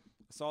on it.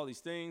 I saw these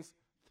things.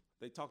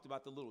 They talked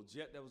about the little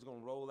jet that was going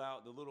to roll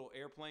out, the little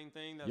airplane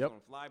thing that was going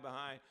to fly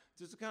behind,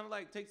 just to kind of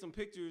like take some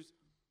pictures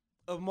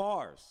of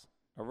Mars,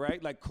 all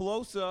right? Like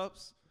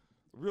close-ups,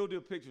 real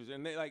deal pictures.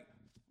 And they like,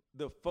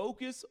 the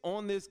focus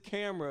on this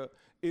camera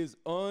is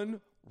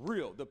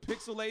unreal. The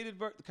pixelated,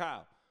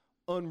 Kyle,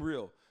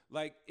 unreal.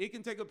 Like, it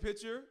can take a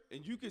picture,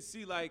 and you can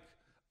see, like,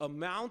 a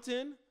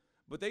mountain,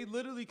 but they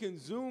literally can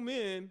zoom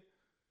in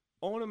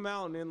on a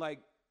mountain and, like,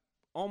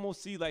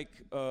 almost see, like,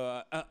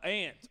 an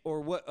ant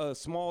or what a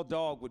small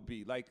dog would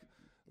be. Like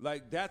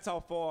that's how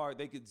far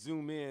they could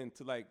zoom in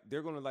to, like,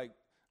 they're going to, like,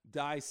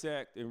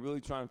 dissect and really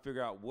try and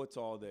figure out what's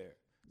all there.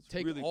 It's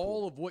Take really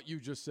all cool. of what you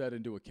just said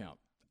into account.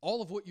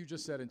 All of what you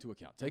just said into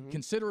account.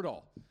 Consider it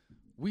all.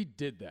 We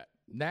did that.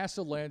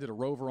 NASA landed a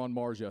rover on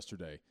Mars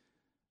yesterday,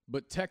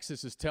 but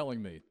Texas is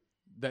telling me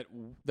that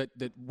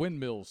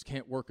windmills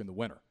can't work in the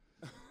winter.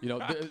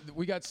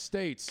 We got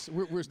states.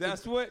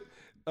 That's what.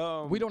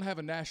 We don't have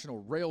a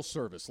national rail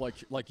service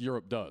like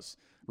Europe does,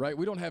 right?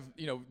 We don't have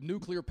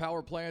nuclear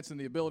power plants and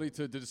the ability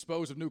to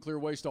dispose of nuclear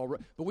waste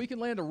already. But we can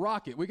land a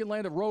rocket. We can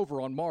land a rover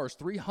on Mars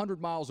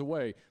 300 miles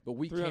away, but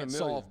we can't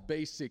solve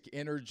basic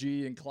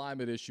energy and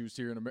climate issues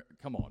here in America.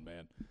 Come on,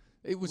 man.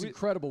 It was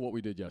incredible what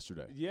we did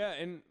yesterday. Yeah,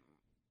 and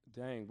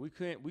dang, we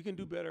can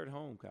do better at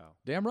home, Kyle.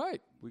 Damn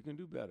right. We can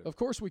do better. Of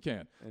course we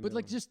can.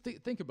 But just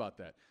think about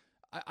that.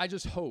 I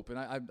just hope, and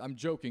I'm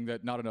joking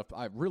that not enough.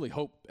 I really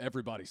hope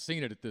everybody's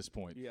seen it at this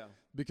point. Yeah.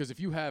 Because if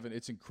you haven't,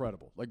 it's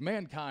incredible. Like,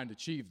 mankind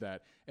achieved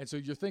that. And so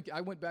you're thinking, I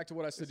went back to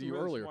what I said to you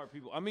really earlier. Smart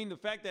people. I mean, the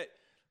fact that,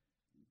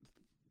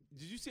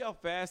 did you see how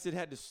fast it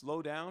had to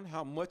slow down?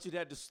 How much it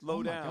had to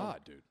slow down? Oh, my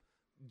God, dude.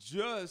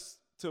 Just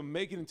to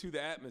make it into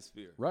the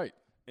atmosphere. Right.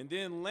 And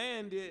then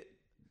land it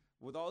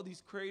with all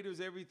these craters,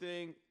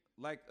 everything.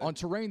 Like on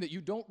terrain that you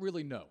don't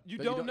really know. You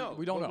don't know.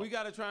 We don't know. We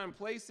got to try and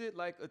place it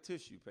like a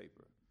tissue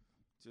paper.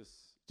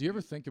 Do you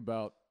ever think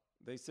about?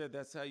 They said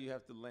that's how you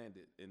have to land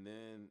it, and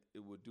then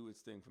it will do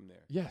its thing from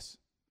there. Yes.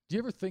 Do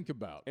you ever think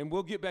about? And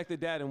we'll get back to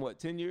that in what,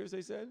 10 years?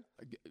 They said.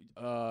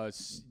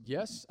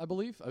 Yes, I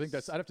believe. I think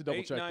that's. I'd have to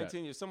double check 8, 9, that.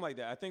 10 years, something like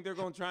that. I think they're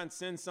going to try and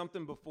send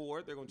something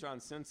before. They're going to try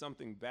and send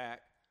something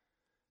back,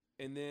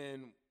 and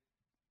then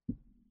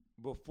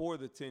before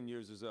the 10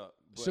 years is up.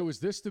 But so is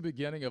this the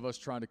beginning of us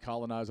trying to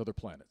colonize other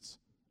planets?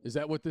 Is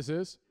that what this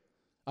is?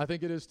 I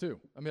think it is too.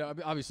 I mean,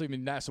 obviously,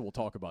 NASA will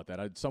talk about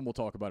that. Some will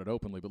talk about it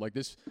openly, but like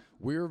this,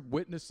 we're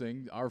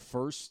witnessing our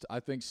first, I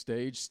think,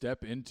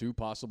 step into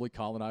possibly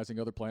colonizing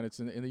other planets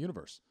in the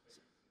universe,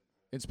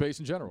 in space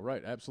in general.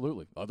 Right?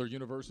 Absolutely, other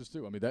universes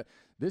too. I mean,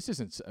 this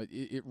isn't.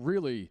 It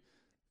really.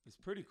 It's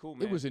pretty cool,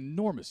 man. It was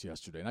enormous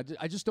yesterday, and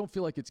I just don't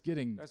feel like it's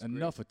getting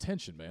enough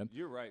attention, man.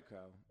 You're right,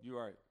 Kyle. You're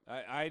right.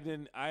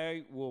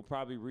 I will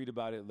probably read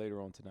about it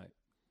later on tonight.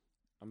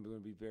 I'm going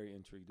to be very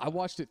intrigued. I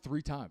watched it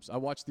 3 times. I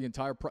watched the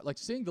entire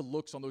seeing the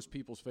looks on those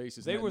people's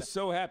faces. They were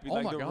so happy. Oh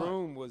like my God.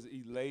 Room was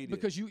elated.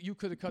 Because you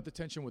could have cut the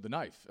tension with a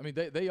knife. I mean,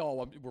 they all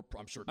were,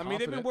 I'm sure, confident. I mean,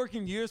 they've been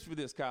working years for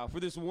this, Kyle,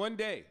 for this one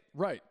day.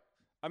 Right.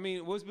 I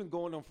mean, it's been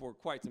going on for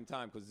quite some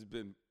time because it's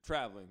been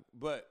traveling.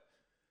 But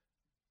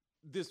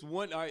this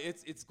one,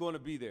 it's going to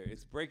be there.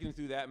 It's breaking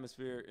through the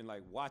atmosphere and,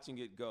 like, watching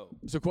it go.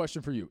 So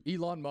question for you.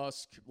 Elon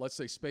Musk, let's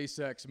say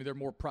SpaceX. I mean, there are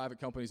more private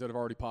companies that have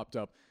already popped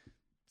up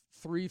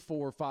 3,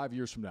 4, 5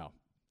 years from now.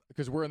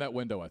 Because we're in that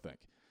window, I think.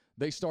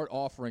 They start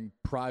offering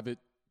private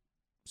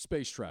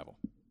space travel.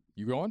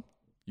 You going?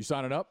 You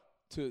signing up?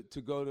 To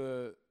go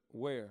to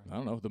where? I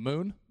don't know. The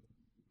moon?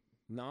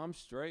 No, I'm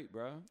straight,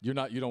 bro. You're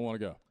not. You don't want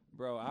to go.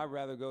 Bro, I'd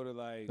rather go to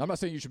like. I'm not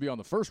saying you should be on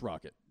the first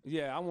rocket.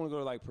 Yeah, I want to go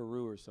to like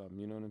Peru or something.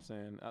 You know what I'm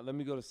saying? Let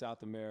me go to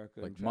South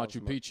America. Like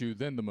Machu Picchu,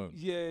 then the moon.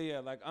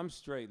 Yeah. Like I'm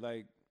straight.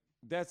 Like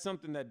that's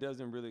something that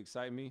doesn't really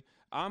excite me.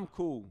 I'm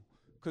cool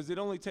because it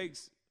only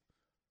takes.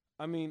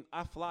 I mean,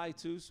 I fly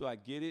too, so I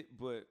get it,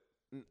 but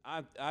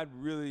I'd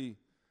really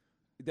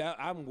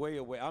I'm way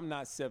away. I'm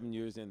not 7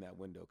 years in that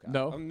window,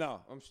 Kyle.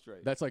 No? I'm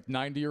straight. That's like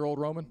 90-year-old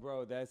Roman?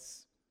 Bro,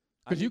 that's...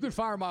 Because you could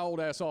fire my old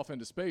ass off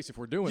into space if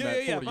we're doing that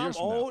 40 years from now. If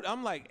I'm old,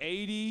 I'm like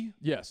 80.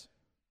 Yes.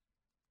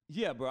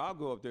 Yeah, bro, I'll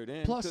go up there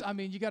then. Plus, I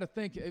mean, you got to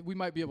think we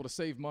might be able to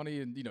save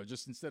money and,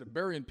 just instead of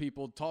burying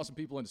people, tossing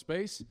people into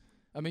space.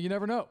 I mean, you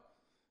never know.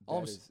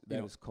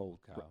 That is cold,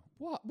 Kyle.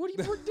 What?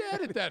 We're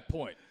dead at that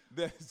point.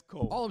 That is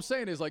cold. All I'm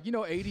saying is,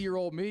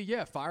 80-year-old me,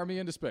 fire me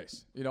into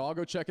space. I'll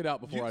go check it out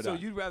before I die. So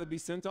you'd rather be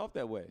sent off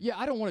that way? Yeah,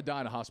 I don't want to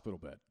die in a hospital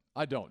bed.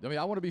 I don't. I mean,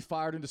 I want to be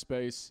fired into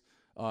space.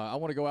 I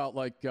want to go out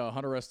like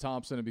Hunter S.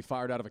 Thompson and be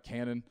fired out of a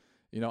cannon.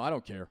 I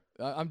don't care.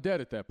 I'm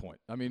dead at that point.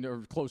 I mean,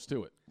 or close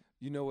to it.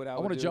 You know what I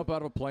want to do? jump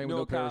out of a plane with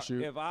no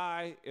parachute. If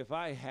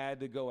I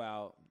had to go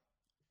out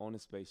on a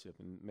spaceship,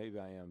 and maybe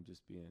I am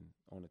just being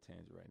on a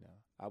tangent right now,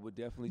 I would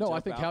definitely No, jump I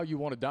think out. How You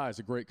Want to Die is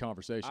a great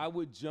conversation. I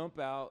would jump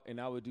out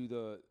and I would do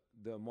the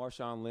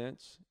Marshawn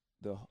Lynch,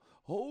 the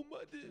hold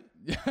my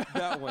dick.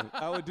 That one.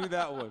 I would do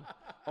that one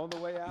on the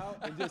way out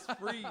and just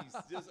freeze.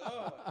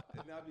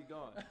 And I'd be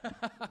gone.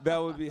 That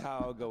would be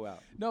how I would go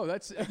out. No,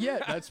 that's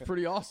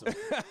pretty awesome.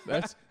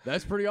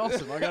 That's pretty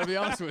awesome. I got to be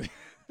honest with you.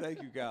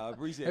 Thank you, Kyle. I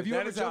appreciate it. Have you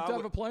ever jumped out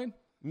of a plane?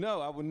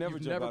 No, I would never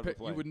jump out of a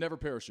plane. You would never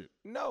parachute?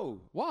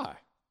 No. Why?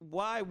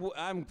 Why?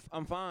 I'm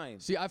fine.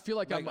 See, I feel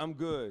like I'm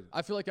good.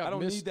 I feel like I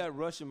don't need that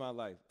rush in my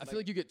life. I feel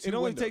like you get two It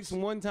only windows. takes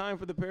one time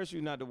for the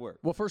parachute not to work.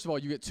 Well, first of all,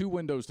 you get two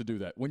windows to do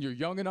that. When you're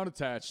young and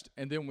unattached,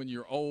 and then when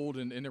you're old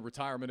and in a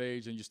retirement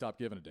age and you stop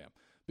giving a damn.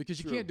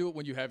 Because you can't do it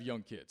when you have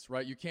young kids,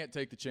 right? You can't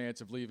take the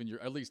chance of leaving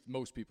at least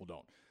most people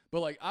don't.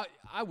 But, like,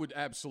 I would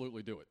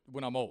absolutely do it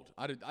when I'm old.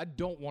 I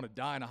don't want to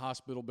die in a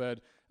hospital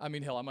bed. I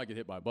mean, hell, I might get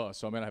hit by a bus,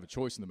 so I might have a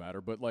choice in the matter.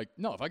 But, like,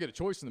 no, if I get a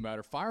choice in the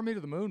matter, fire me to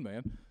the moon,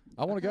 man.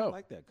 I want to go. I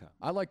like that, Kyle.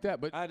 I like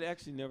that, but I'd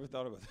actually never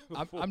thought about that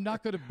before. I'm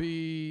not going to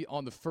be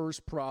on the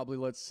first, probably,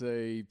 let's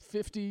say,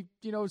 50,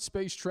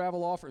 space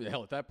travel offer.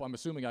 Hell, at that point, I'm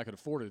assuming I could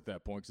afford it at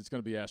that point because it's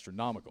going to be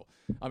astronomical.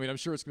 I mean, I'm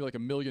sure it's going to be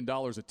like $1 million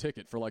a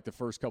ticket for like the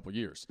first couple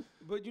years.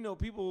 But,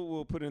 people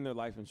will put in their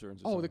life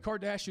insurance. The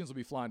Kardashians will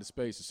be flying to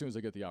space as soon as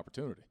they get the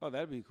opportunity. Oh,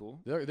 that'd be cool.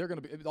 They're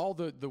going to be all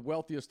the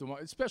wealthiest,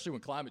 especially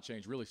when climate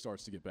change really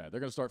starts to get bad. They're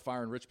going to start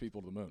firing rich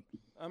people to the moon.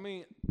 I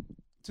mean,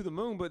 to the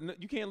moon,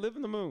 but you can't live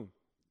in the moon.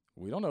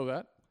 We don't know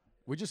that.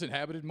 We just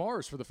inhabited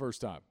Mars for the first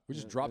time. We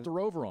just dropped a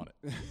rover on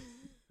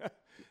it.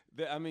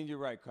 I mean, you're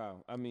right,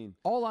 Kyle. I mean,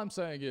 all I'm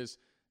saying is,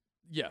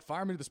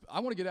 fire me to the. I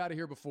want to get out of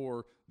here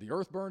before the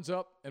Earth burns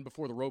up and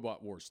before the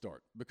robot wars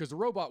start, because the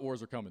robot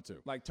wars are coming too.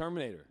 Like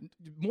Terminator,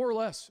 more or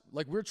less.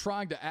 Like, we're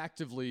trying to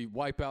actively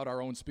wipe out our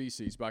own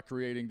species by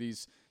creating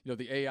these,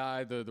 the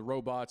AI, the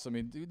robots. I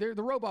mean,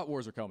 the robot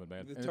wars are coming,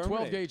 man. And the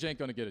 12 gauge ain't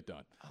going to get it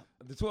done.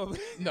 The 12.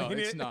 No,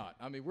 it's not.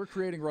 I mean, we're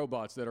creating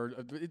robots that are.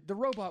 The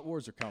robot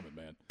wars are coming,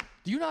 man.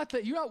 Do you not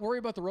worry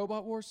about the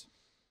robot wars?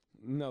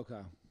 No,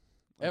 Kyle.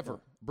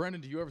 Ever,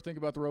 Brendan? Do you ever think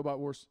about the robot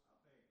wars?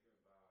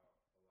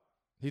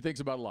 He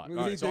thinks about a lot. All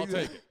right, so I'll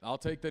take it. I'll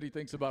take that he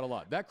thinks about a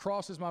lot. That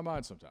crosses my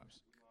mind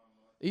sometimes.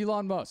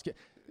 Elon Musk.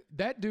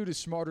 That dude is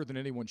smarter than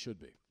anyone should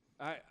be.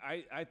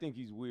 I think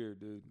he's weird,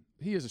 dude.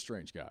 He is a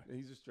strange guy.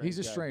 He's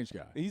a strange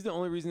guy. He's the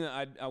only reason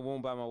that I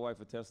won't buy my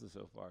wife a Tesla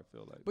so far, I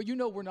feel like. But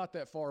we're not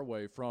that far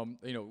away from,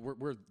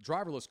 we're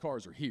driverless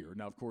cars are here.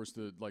 Now, of course,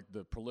 the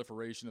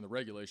proliferation and the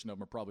regulation of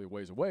them are probably a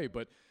ways away,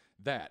 but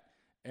that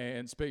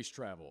and space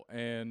travel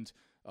and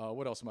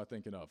what else am I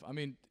thinking of? I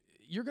mean,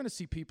 you're going to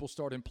see people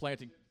start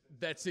implanting.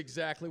 That's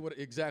exactly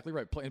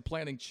right.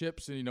 Implanting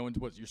chips and,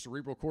 into your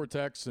cerebral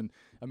cortex. And,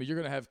 I mean, you're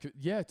going to have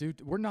 –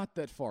 dude, we're not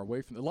that far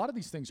away from – a lot of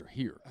these things are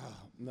here. Oh,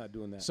 I'm not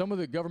doing that. Some of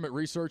the government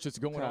research that's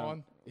going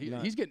on.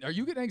 He's getting – are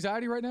you getting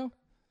anxiety right now?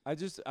 I'm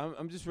just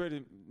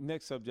ready.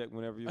 Next subject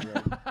whenever you're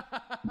ready.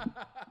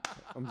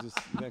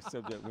 Next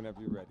subject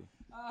whenever you're ready.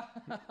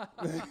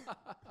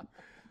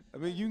 I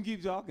mean, you can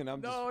keep talking.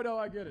 No,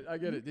 I get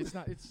it. It's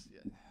not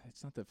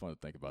that fun to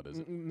think about, is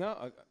it?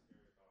 No.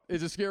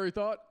 Is it a scary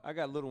thought? I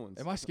got little ones.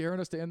 Am I scaring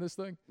us to end this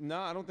thing?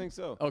 No, I don't think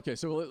so. Okay,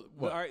 so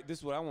what? All right, this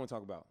is what I want to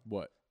talk about.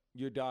 What?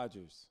 Your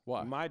Dodgers.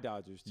 Why? My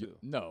Dodgers, too.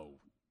 No,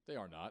 they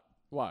are not.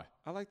 Why?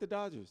 I like the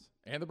Dodgers.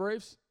 And the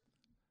Braves?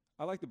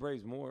 I like the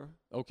Braves more.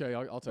 Okay,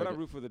 I'll take it. But I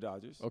root for the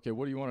Dodgers. Okay,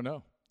 what do you want to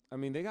know? I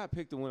mean, they got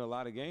picked to win a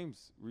lot of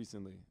games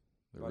recently.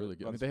 They're really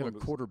good. I mean, they have a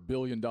 $250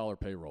 million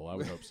payroll. I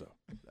would hope so.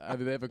 I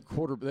mean, they have a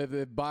quarter.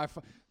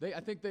 I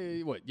think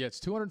they what? Yeah, it's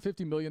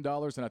 $250 million,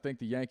 and I think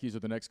the Yankees are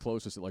the next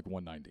closest at like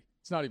 190.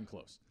 It's not even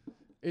close.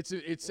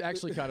 It's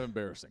actually kind of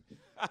embarrassing.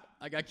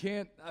 Like, I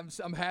can't.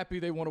 I'm happy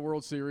they won a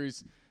World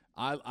Series.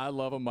 I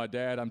love him. My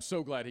dad. I'm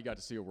so glad he got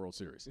to see a World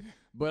Series.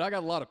 But I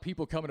got a lot of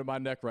people coming to my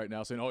neck right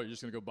now saying, "Oh, you're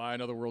just gonna go buy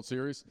another World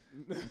Series?"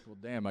 Well,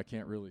 damn, I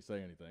can't really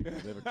say anything.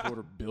 They have a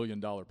 $250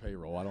 million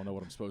payroll. I don't know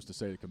what I'm supposed to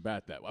say to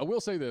combat that. I will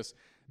say this: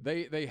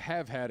 they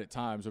have had at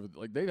times,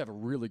 they have a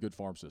really good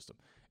farm system,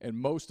 and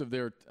most of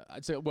their,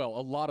 a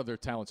lot of their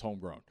talent's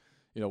homegrown.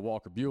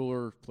 Walker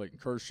Buehler, Clayton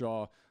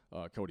Kershaw,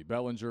 Cody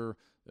Bellinger.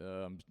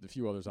 A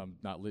few others I'm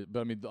not, but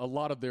I mean, a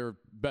lot of their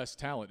best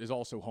talent is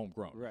also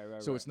homegrown.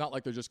 Right. So it's not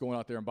like they're just going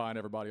out there and buying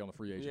everybody on the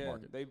free agent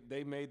market.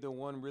 They made the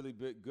one really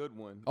big good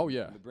one. Oh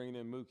yeah, bringing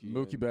in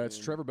Mookie Betts,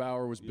 Trevor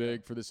Bauer was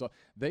big for this.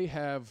 They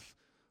have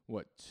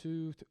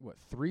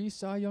three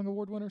Cy Young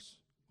Award winners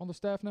on the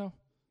staff now,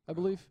 I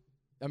believe.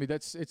 I mean,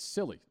 it's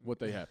silly what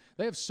they have.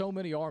 They have so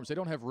many arms. They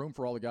don't have room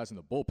for all the guys in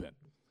the bullpen.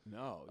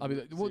 No. I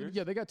mean,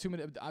 they got too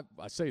many.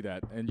 I say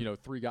that, and,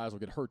 three guys will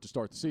get hurt to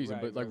start the season.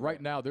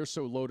 Right now, they're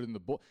so loaded in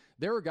the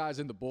there are guys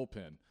in the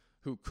bullpen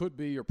who could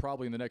be, or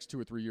probably in the next 2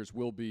 or 3 years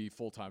will be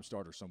full-time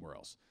starters somewhere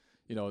else.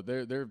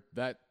 they're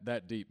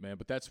that deep, man.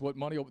 But that's what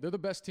they're the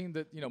best team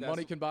that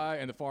money can buy,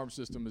 and the farm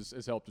system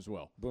has helped as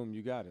well. Boom,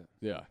 you got it.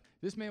 Yeah,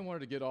 this man wanted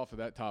to get off of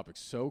that topic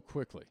so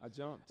quickly. I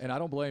jumped, and I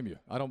don't blame you.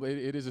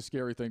 It is a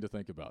scary thing to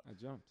think about. I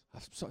jumped.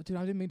 Dude,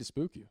 I didn't mean to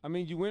spook you. I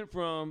mean, you went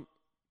from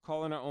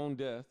calling our own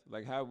death,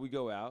 like how we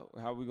go out,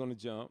 how we going to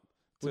jump.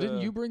 Well,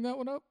 didn't you bring that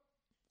one up?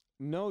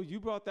 No, you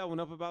brought that one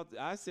up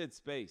I said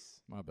space.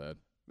 My bad.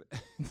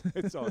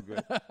 It's all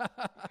good. All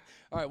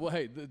right. Well,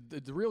 hey,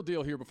 the real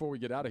deal here before we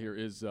get out of here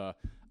is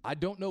I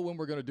don't know when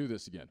we're going to do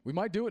this again. We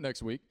might do it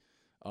next week.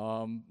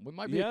 We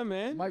might be. Yeah,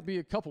 man. Might be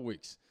a couple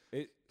weeks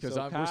because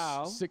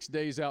we're 6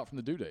 days out from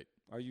the due date.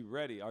 Are you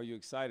ready? Are you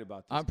excited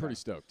about this? I'm pretty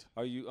stoked.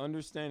 Are you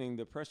understanding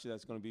the pressure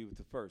that's going to be with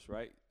the first,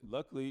 right?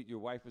 Luckily, your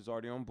wife is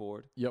already on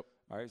board. Yep.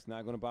 All right. It's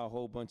not going to buy a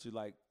whole bunch of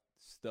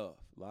stuff.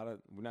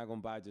 We're not going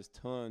to buy just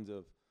tons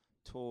of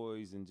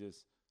toys and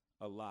just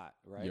a lot,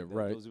 right? Yeah,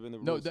 right. Those have been the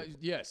rules.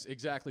 Yes,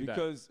 exactly.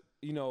 Because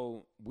we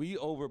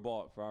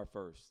overbought for our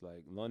first.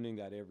 Like London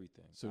got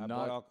everything. So I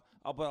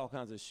bought all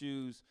kinds of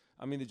shoes.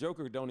 I mean, the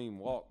Joker don't even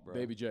walk, bro.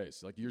 Baby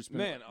J's, like you're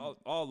spending. Man,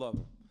 all of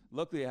them.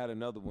 Luckily, I had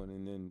another one,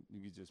 and then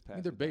you could just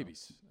pass. They're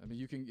babies. I mean,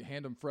 you can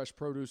hand them fresh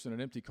produce in an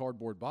empty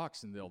cardboard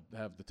box, and they'll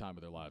have the time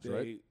of their lives,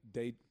 right?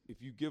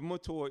 If you give them a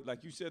toy,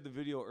 like you said the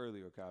video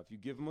earlier, Kyle. If you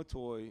give them a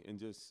toy and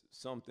just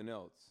something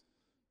else,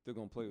 they're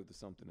gonna play with the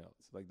something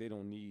else. Like they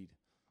don't need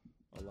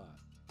a lot.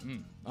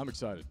 I'm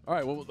excited. All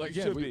right, well,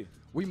 again,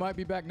 we might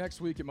be back next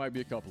week. It might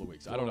be a couple of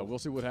weeks. I don't know. We'll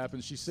see what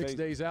happens. She's 6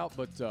 days out,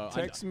 but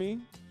text me.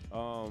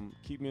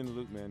 Keep me in the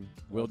loop, man.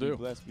 Will do. Be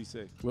blessed. Be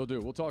safe. Will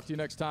do. We'll talk to you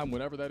next time,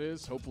 whenever that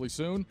is. Hopefully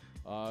soon.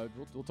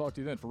 We'll talk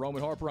to you then. For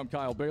Roman Harper, I'm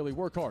Kyle Bailey.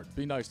 Work hard.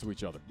 Be nice to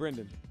each other.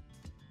 Brendan.